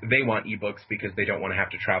areas. They want ebooks because they don't want to have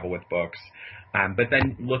to travel with books. But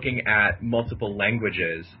then looking at multiple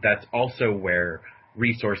languages, that's also where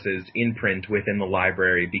resources in print within the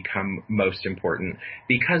library become most important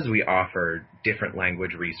because we offer different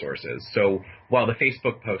language resources. So while the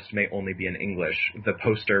Facebook post may only be in English, the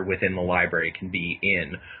poster within the library can be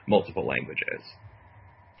in multiple languages.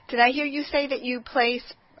 Did I hear you say that you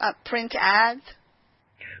place print ads?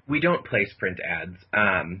 We don't place print ads.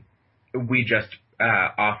 We just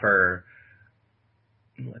offer,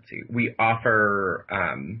 we offer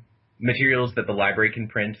materials that the library can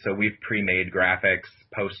print, so we've pre-made graphics,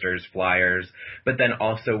 posters, flyers, but then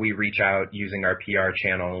also we reach out using our PR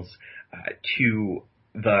channels to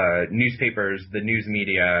the newspapers, the news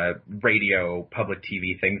media, radio, public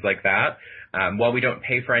TV, things like that. While we don't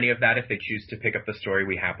pay for any of that, if they choose to pick up the story,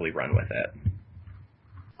 we happily run with it.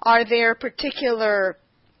 Are there particular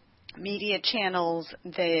media channels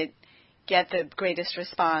that get the greatest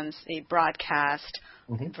response, a broadcast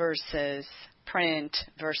Mm-hmm. versus print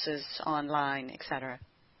versus online, etc.?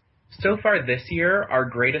 So far this year, our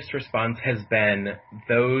greatest response has been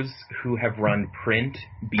those who have run print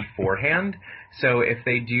beforehand. So if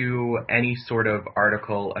they do any sort of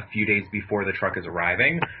article a few days before the truck is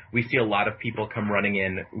arriving, we see a lot of people come running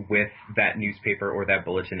in with that newspaper or that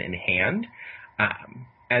bulletin in hand.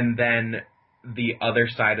 And then the other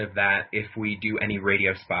side of that, if we do any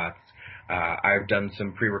radio spots, I've done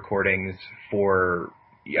some pre-recordings for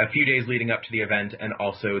a few days leading up to the event and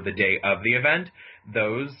also the day of the event.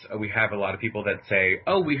 Those, we have a lot of people that say,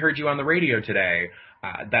 oh, we heard you on the radio today.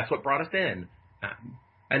 That's what brought us in.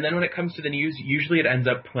 And then when it comes to the news, usually it ends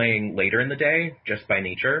up playing later in the day, just by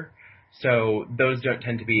nature. So those don't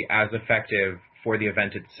tend to be as effective for the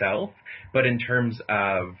event itself. But in terms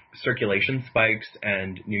of circulation spikes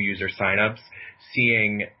and new user signups,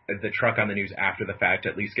 seeing the truck on the news after the fact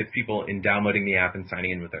at least gets people in downloading the app and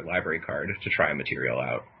signing in with their library card to try material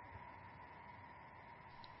out.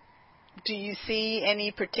 Do you see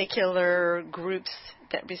any particular groups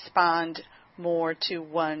that respond more to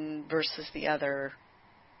one versus the other?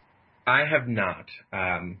 I have not.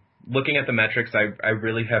 Looking at the metrics, I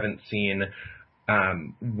really haven't seen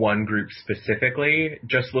one group specifically.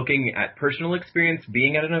 Just looking at personal experience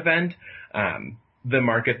being at an event, the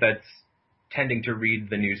market that's tending to read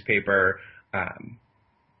the newspaper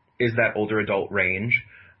is that older adult range,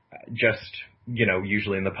 just,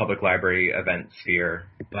 usually in the public library event sphere.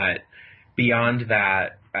 But beyond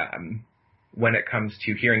that, when it comes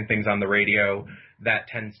to hearing things on the radio, that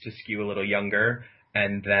tends to skew a little younger.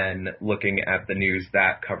 And then looking at the news,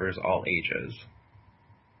 that covers all ages.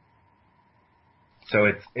 So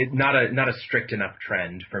it's not a strict enough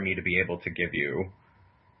trend for me to be able to give you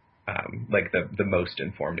the most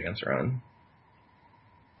informed answer on.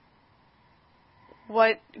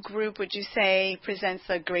 What group would you say presents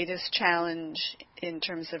the greatest challenge in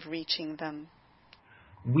terms of reaching them?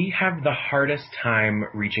 We have the hardest time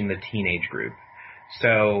reaching the teenage group.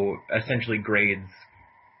 So essentially grades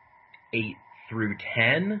 8 through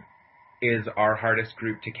 10 is our hardest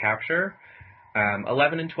group to capture.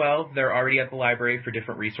 11 and 12, they're already at the library for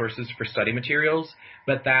different resources for study materials,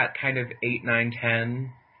 but that kind of 8, 9, 10,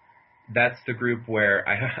 that's the group where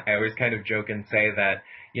I always kind of joke and say that,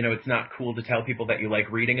 it's not cool to tell people that you like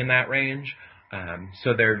reading in that range.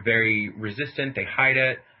 So they're very resistant, they hide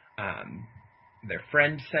it, they're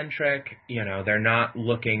friend-centric, they're not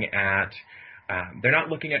looking at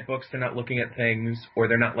books, they're not looking at things, or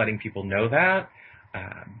they're not letting people know that.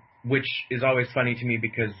 Which is always funny to me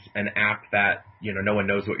because an app that, no one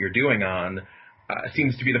knows what you're doing on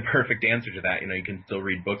seems to be the perfect answer to that. You can still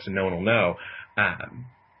read books and no one will know.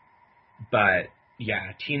 But,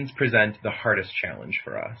 yeah, teens present the hardest challenge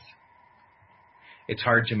for us. It's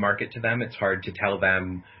hard to market to them. It's hard to tell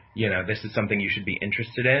them, this is something you should be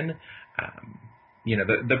interested in.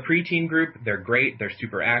 The preteen group, they're great. They're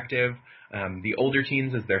super active. The older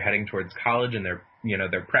teens, as they're heading towards college and they're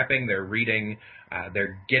prepping, they're reading,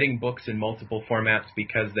 they're getting books in multiple formats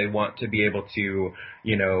because they want to be able to,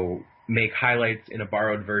 make highlights in a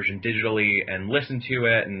borrowed version digitally and listen to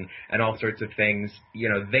it and all sorts of things.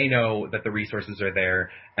 They know that the resources are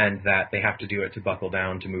there and that they have to do it to buckle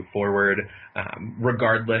down to move forward,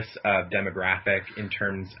 regardless of demographic in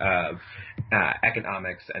terms of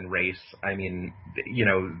economics and race. I mean,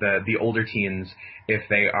 the older teens, if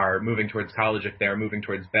they are moving towards college, if they are moving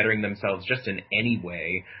towards bettering themselves just in any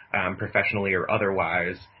way, professionally or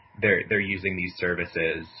otherwise, they're using these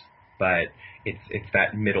services. But it's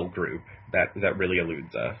that middle group that really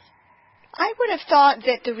eludes us. I would have thought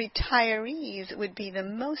that the retirees would be the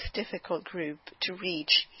most difficult group to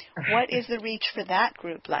reach. What is the reach for that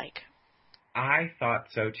group like? I thought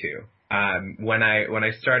so too. When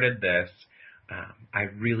I started this, I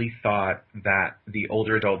really thought that the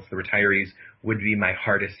older adults, the retirees, would be my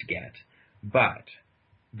hardest get. But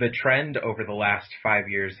the trend over the last 5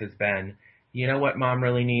 years has been, what mom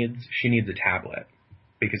really needs? She needs a tablet.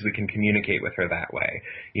 Because we can communicate with her that way.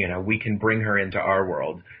 We can bring her into our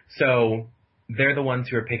world. So they're the ones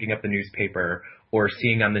who are picking up the newspaper or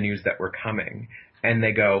seeing on the news that we're coming. And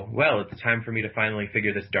they go, well, it's time for me to finally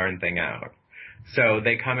figure this darn thing out. So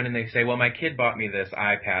they come in and they say, well, my kid bought me this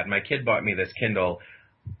iPad. My kid bought me this Kindle.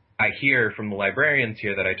 I hear from the librarians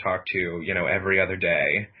here that I talk to, every other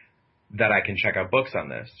day that I can check out books on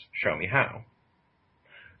this. Show me how.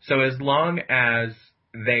 So as long as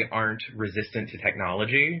they aren't resistant to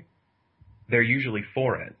technology, they're usually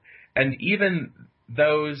for it. And even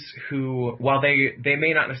those who, while they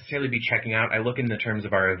may not necessarily be checking out, I look in the terms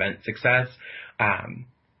of our event success,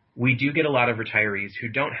 We do get a lot of retirees who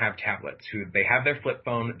don't have tablets, who they have their flip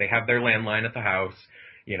phone, they have their landline at the house,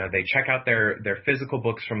 they check out their physical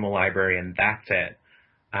books from the library, and that's it.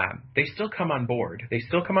 They still come on board. They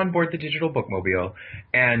still come on board the digital bookmobile,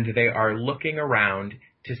 and they are looking around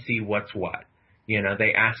to see what's what.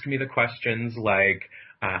 They ask me the questions like,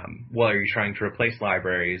 well, are you trying to replace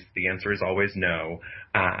libraries? The answer is always no.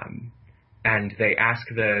 And they ask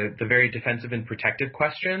the very defensive and protective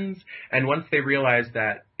questions. And once they realize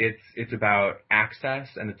that it's about access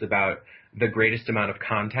and it's about the greatest amount of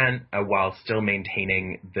content while still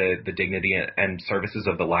maintaining the dignity and services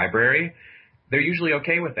of the library, they're usually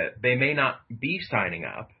okay with it. They may not be signing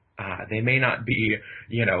up. They may not be,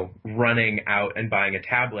 running out and buying a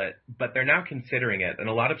tablet, but they're now considering it. And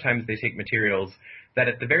a lot of times they take materials that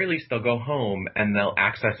at the very least they'll go home and they'll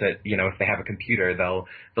access it, if they have a computer,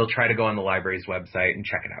 they'll try to go on the library's website and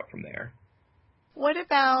check it out from there. What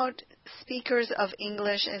about speakers of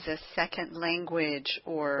English as a second language,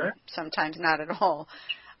 or sometimes not at all?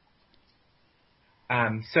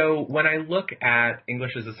 So when I look at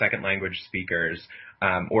English as a second language speakers,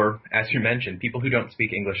 or as you mentioned, people who don't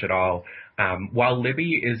speak English at all, while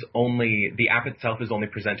Libby the app itself is only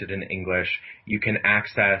presented in English, you can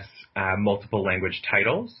access multiple language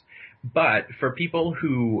titles. But for people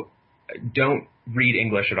who don't read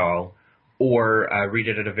English at all, or read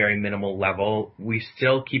it at a very minimal level, we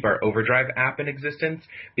still keep our Overdrive app in existence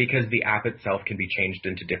because the app itself can be changed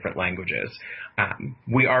into different languages.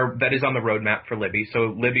 That is on the roadmap for Libby,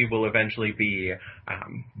 so Libby will eventually be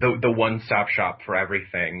the one-stop shop for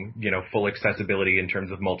everything, full accessibility in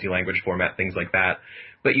terms of multi-language format, things like that.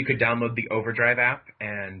 But you could download the Overdrive app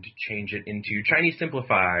and change it into Chinese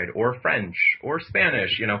Simplified or French or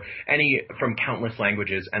Spanish, any from countless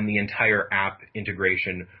languages, and the entire app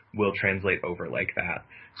integration will translate over like that.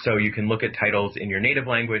 So you can look at titles in your native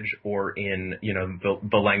language or in,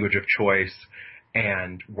 the language of choice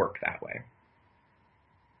and work that way.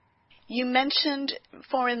 You mentioned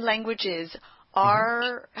foreign languages.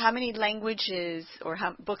 How many languages or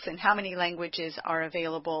books in how many languages are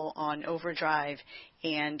available on Overdrive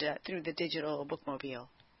and through the digital bookmobile?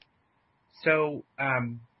 So,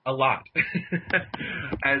 a lot.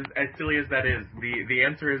 As silly as that is, the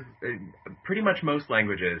answer is pretty much most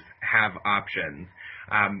languages have options.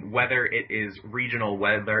 Whether it is regional,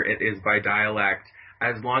 whether it is by dialect,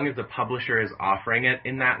 as long as the publisher is offering it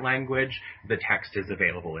in that language, the text is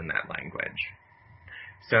available in that language.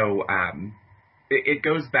 So, it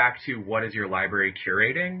goes back to what is your library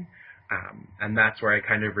curating, and that's where I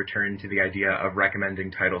kind of return to the idea of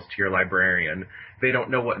recommending titles to your librarian. They don't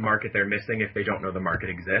know what market they're missing if they don't know the market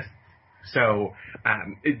exists. So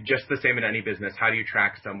just the same in any business, how do you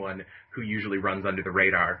track someone who usually runs under the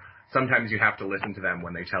radar? Sometimes you have to listen to them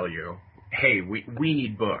when they tell you, hey, we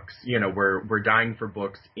need books. We're dying for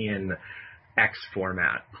books in X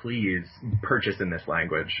format, please purchase in this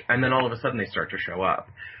language. And then all of a sudden they start to show up.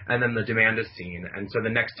 And then the demand is seen. And so the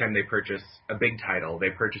next time they purchase a big title, they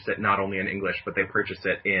purchase it not only in English, but they purchase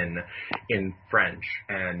it in French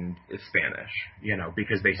and Spanish,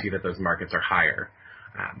 because they see that those markets are higher.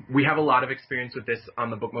 We have a lot of experience with this on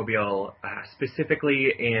the bookmobile,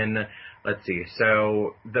 specifically in,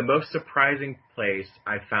 so the most surprising place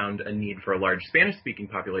I found a need for a large Spanish-speaking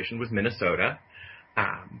population was Minnesota.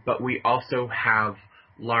 But we also have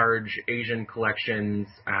large Asian collections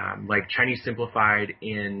like Chinese Simplified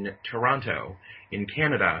in Toronto, in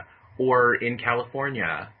Canada, or in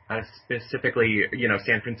California, specifically,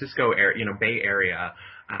 San Francisco, Bay Area.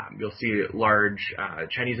 You'll see large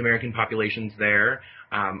Chinese American populations there,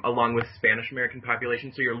 along with Spanish American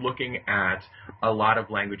populations. So you're looking at a lot of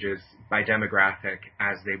languages by demographic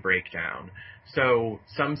as they break down. So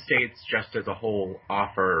some states, just as a whole,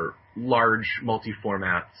 offer large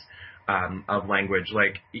multi-formats of language.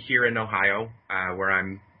 Like here in Ohio, where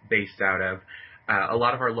I'm based out of, a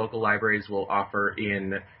lot of our local libraries will offer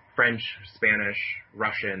in French, Spanish,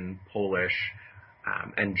 Russian, Polish,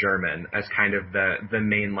 and German as kind of the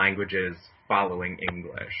main languages following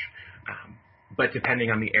English. But depending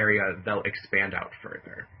on the area, they'll expand out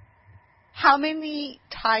further. How many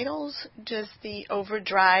titles does the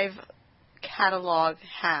Overdrive catalog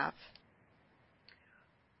have?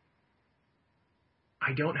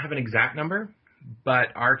 I don't have an exact number, but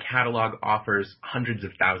our catalog offers hundreds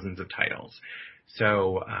of thousands of titles.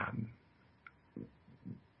 So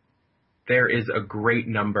there is a great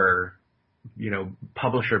number,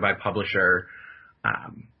 publisher by publisher,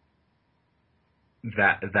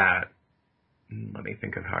 that let me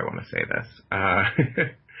think of how I want to say this.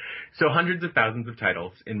 So hundreds of thousands of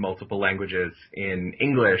titles in multiple languages, in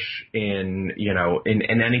English, in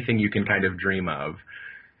anything you can kind of dream of.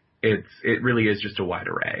 it really is just a wide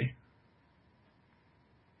array.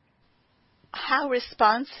 How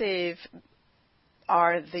responsive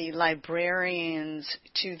are the librarians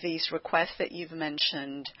to these requests that you've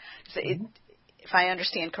mentioned? If I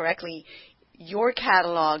understand correctly, your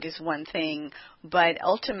catalog is one thing, but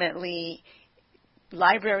ultimately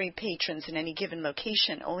library patrons in any given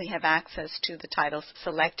location only have access to the titles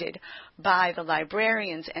selected by the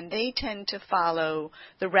librarians, and they tend to follow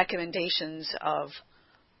the recommendations of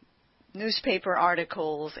newspaper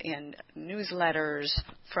articles and newsletters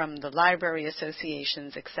from the library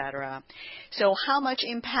associations, etc. So how much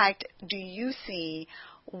impact do you see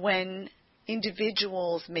when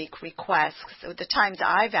individuals make requests? So the times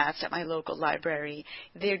I've asked at my local library,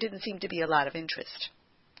 there didn't seem to be a lot of interest.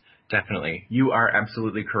 Definitely. You are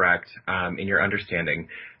absolutely correct in your understanding.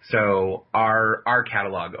 So our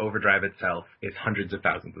catalog, Overdrive itself, is hundreds of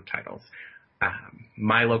thousands of titles.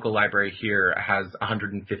 My local library here has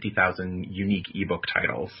 150,000 unique ebook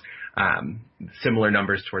titles, similar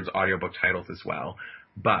numbers towards audiobook titles as well.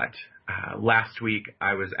 But last week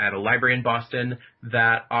I was at a library in Boston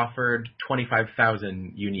that offered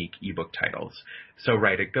 25,000 unique ebook titles. So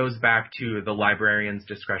right, it goes back to the librarian's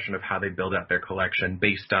discretion of how they build out their collection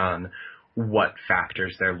based on what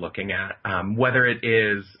factors they're looking at, whether it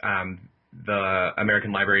is the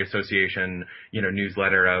American Library Association,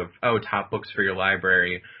 newsletter of, top books for your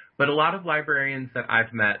library. But a lot of librarians that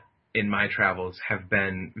I've met in my travels have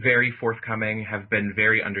been very forthcoming, have been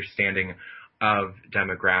very understanding of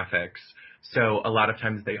demographics. So a lot of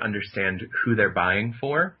times they understand who they're buying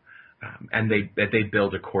for, and they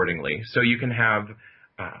build accordingly. So you can have,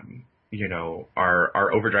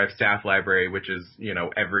 our Overdrive staff library, which is,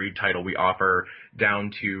 every title we offer,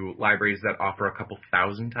 down to libraries that offer a couple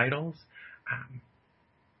thousand titles.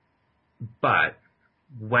 But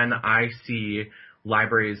when I see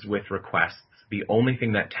libraries with requests, the only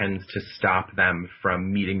thing that tends to stop them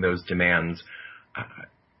from meeting those demands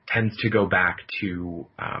tends to go back to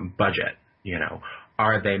budget.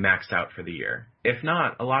 Are they maxed out for the year? If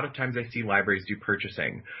not, a lot of times I see libraries do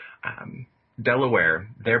purchasing. Delaware,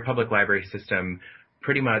 their public library system,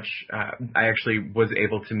 pretty much, I actually was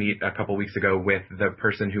able to meet a couple weeks ago with the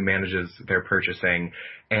person who manages their purchasing,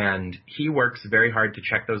 and he works very hard to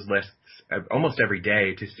check those lists almost every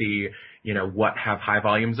day to see, what have high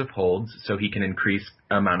volumes of holds so he can increase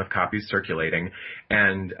amount of copies circulating,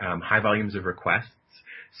 and high volumes of requests.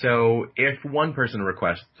 So if one person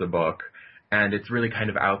requests a book and it's really kind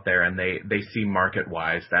of out there and they see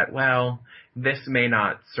market-wise that, well, this may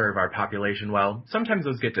not serve our population well, sometimes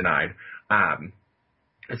those get denied.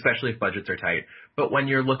 Especially if budgets are tight. But when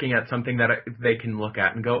you're looking at something that they can look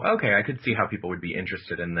at and go, okay, I could see how people would be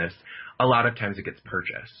interested in this, a lot of times it gets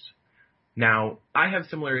purchased. Now, I have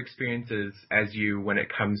similar experiences as you when it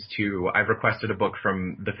comes to, I've requested a book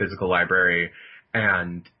from the physical library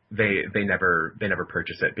and they never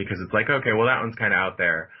purchase it because it's like, okay, well, that one's kind of out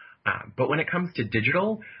there. But when it comes to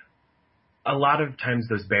digital, a lot of times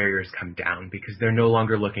those barriers come down because they're no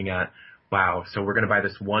longer looking at, wow, so we're going to buy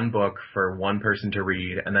this one book for one person to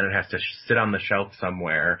read, and then it has to sit on the shelf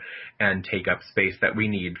somewhere and take up space that we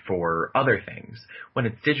need for other things. When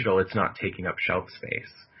it's digital, it's not taking up shelf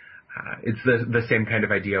space. It's the same kind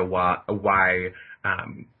of idea why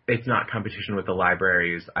it's not competition with the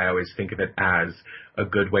libraries. I always think of it as a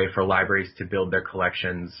good way for libraries to build their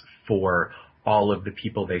collections for all of the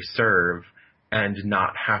people they serve and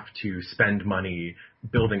not have to spend money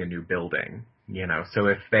building a new building. So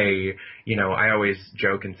if they, I always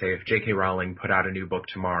joke and say if J.K. Rowling put out a new book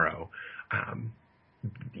tomorrow,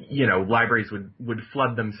 libraries would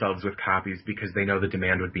flood themselves with copies because they know the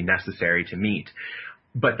demand would be necessary to meet.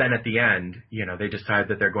 But then at the end, they decide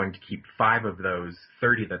that they're going to keep 5 of those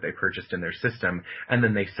 30 that they purchased in their system, and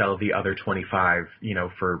then they sell the other 25,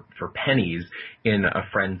 for pennies in a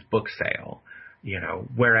friend's book sale.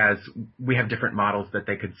 Whereas we have different models that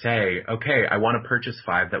they could say, okay, I want to purchase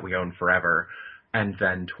 5 that we own forever, and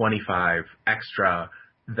then 25 extra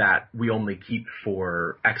that we only keep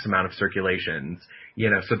for X amount of circulations.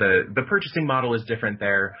 So the purchasing model is different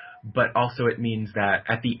there, but also it means that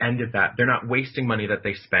at the end of that, they're not wasting money that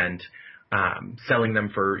they spent selling them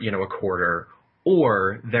for, a quarter,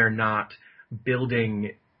 or they're not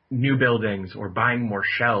building new buildings or buying more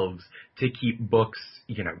shelves to keep books,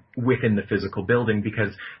 within the physical building,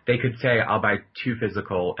 because they could say, I'll buy 2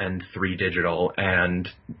 physical and 3 digital, and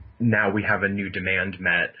now we have a new demand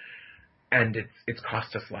met, and it's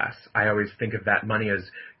cost us less. I always think of that money as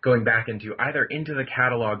going back into either into the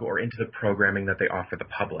catalog or into the programming that they offer the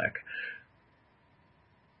public.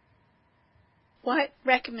 What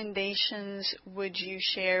recommendations would you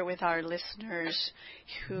share with our listeners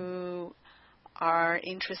who are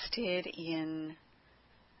interested in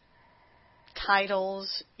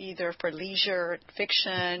titles either for leisure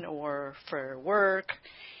fiction or for work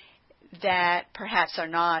that perhaps are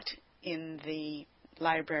not in the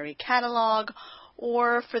library catalog,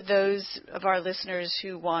 or for those of our listeners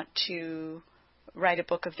who want to write a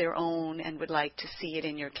book of their own and would like to see it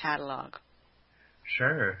in your catalog?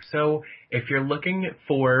 Sure. So if you're looking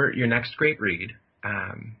for your next great read,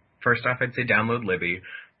 first off, I'd say download Libby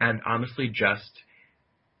and honestly just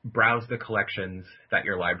browse the collections that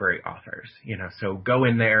your library offers. So go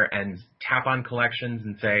in there and tap on collections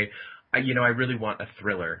and say, I really want a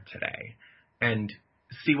thriller today, and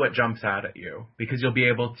see what jumps out at you, because you'll be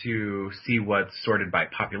able to see what's sorted by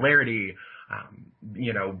popularity,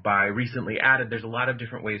 by recently added. There's a lot of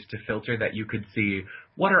different ways to filter that you could see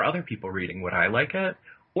what are other people reading, would I like it,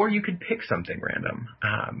 or you could pick something random.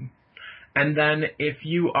 And then if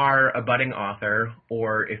you are a budding author,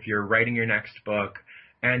 or if you're writing your next book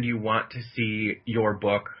and you want to see your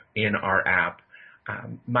book in our app,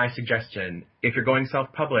 my suggestion, if you're going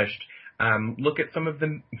self-published, look at some of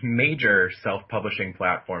the major self-publishing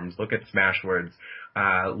platforms. Look at Smashwords,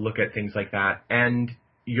 look at things like that, and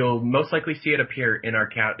you'll most likely see it appear in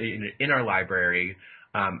our library,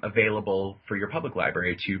 available for your public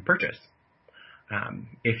library to purchase.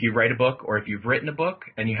 If you write a book, or if you've written a book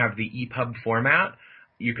and you have the EPUB format,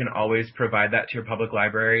 you can always provide that to your public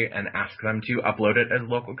library and ask them to upload it as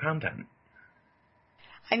local content.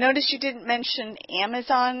 I noticed you didn't mention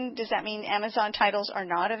Amazon. Does that mean Amazon titles are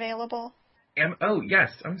not available? Oh,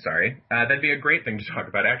 yes. I'm sorry. That'd be a great thing to talk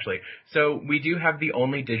about, actually. So we do have the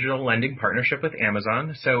only digital lending partnership with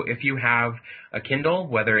Amazon. So if you have a Kindle,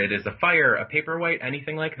 whether it is a Fire, a Paperwhite,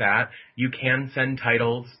 anything like that, you can send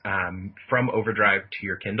titles from Overdrive to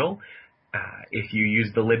your Kindle. If you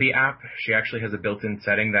use the Libby app, she actually has a built-in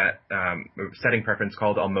setting preference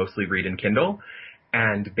called I'll mostly read in Kindle.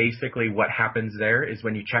 And basically what happens there is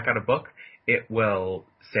when you check out a book, it will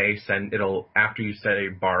say after you say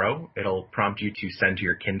borrow, it'll prompt you to send to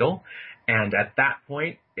your Kindle. And at that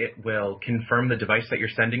point, it will confirm the device that you're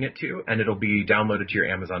sending it to, and it'll be downloaded to your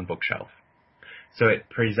Amazon bookshelf. So it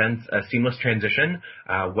presents a seamless transition,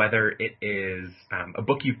 whether it is a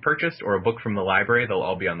book you've purchased or a book from the library, they'll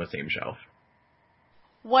all be on the same shelf.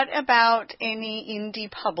 What about any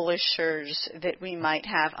indie publishers that we might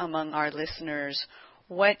have among our listeners?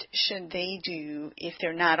 What should they do if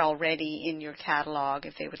they're not already in your catalog,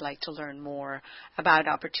 if they would like to learn more about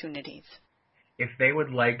opportunities? If they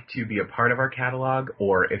would like to be a part of our catalog,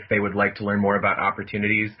 or if they would like to learn more about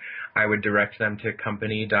opportunities, I would direct them to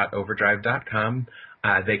company.overdrive.com.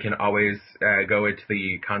 They can always go into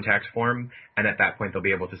the contact form, and at that point they'll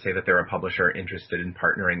be able to say that they're a publisher interested in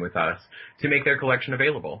partnering with us to make their collection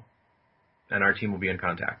available, and our team will be in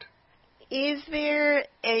contact. Is there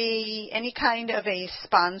any kind of a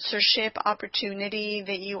sponsorship opportunity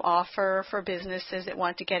that you offer for businesses that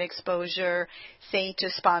want to get exposure, say to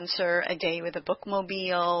sponsor a day with a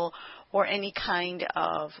bookmobile, or any kind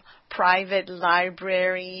of private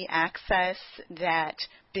library access that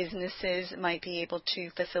businesses might be able to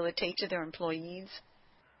facilitate to their employees?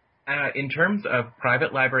 In terms of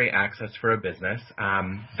private library access for a business,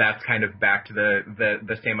 that's kind of back to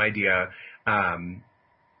the same idea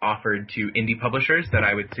offered to indie publishers, that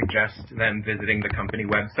I would suggest them visiting the company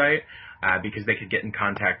website because they could get in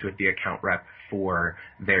contact with the account rep for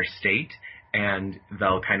their state, and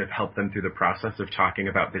they'll kind of help them through the process of talking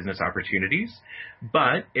about business opportunities.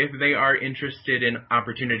 But if they are interested in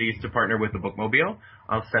opportunities to partner with the Bookmobile,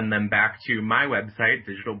 I'll send them back to my website,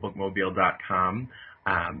 digitalbookmobile.com.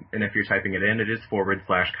 And if you're typing it in, it is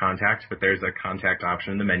 /contact, but there's a contact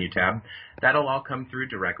option in the menu tab. That'll all come through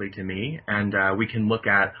directly to me, and we can look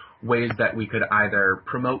at ways that we could either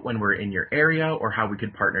promote when we're in your area or how we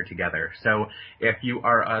could partner together. So if you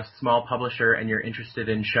are a small publisher and you're interested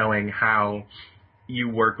in showing how you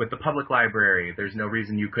work with the public library, there's no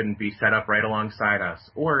reason you couldn't be set up right alongside us.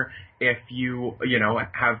 Or if you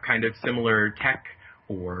have kind of similar tech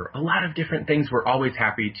or a lot of different things, we're always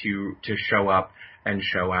happy to show up and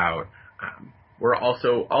show out. We're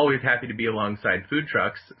also always happy to be alongside food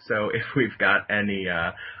trucks, so if we've got any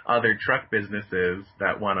other truck businesses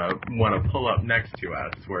that want to pull up next to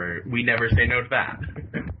us, we never say no to that.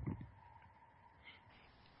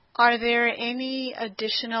 Are there any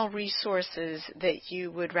additional resources that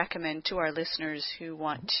you would recommend to our listeners who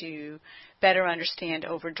want to better understand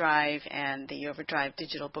Overdrive and the Overdrive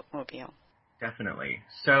Digital Bookmobile? Definitely.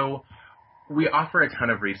 So we offer a ton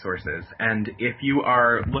of resources, and if you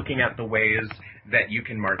are looking at the ways that you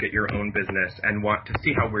can market your own business and want to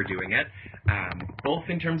see how we're doing it, both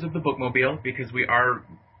in terms of the Bookmobile, because we are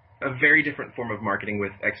a very different form of marketing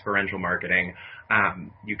with experiential marketing.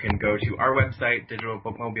 You can go to our website,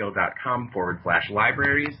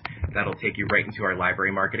 digitalbookmobile.com/libraries. That'll take you right into our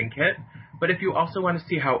library marketing kit. But if you also want to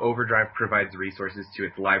see how Overdrive provides resources to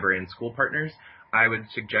its library and school partners, I would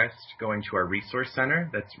suggest going to our resource center.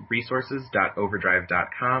 That's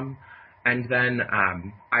resources.overdrive.com. And then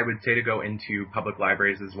I would say to go into public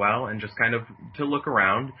libraries as well and just kind of to look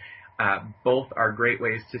around. Both are great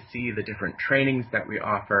ways to see the different trainings that we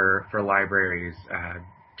offer for libraries,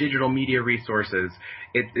 digital media resources.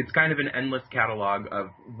 It's kind of an endless catalog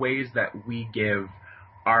of ways that we give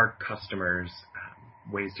our customers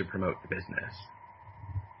ways to promote the business.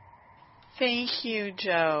 Thank you,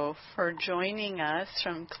 Joe, for joining us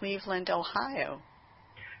from Cleveland, Ohio.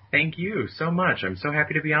 Thank you so much. I'm so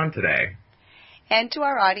happy to be on today. And to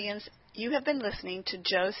our audience, you have been listening to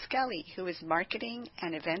Joe Skelly, who is Marketing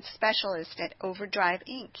and Events Specialist at Overdrive,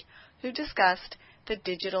 Inc., who discussed the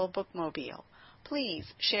Digital Bookmobile.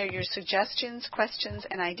 Please share your suggestions, questions,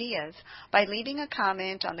 and ideas by leaving a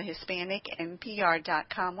comment on the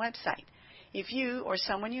HispanicMPR.com website. If you or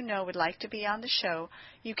someone you know would like to be on the show,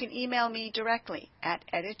 you can email me directly at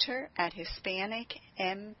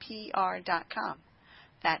editor@HispanicMPR.com.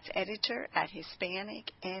 That's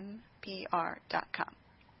editor@HispanicMPR.com.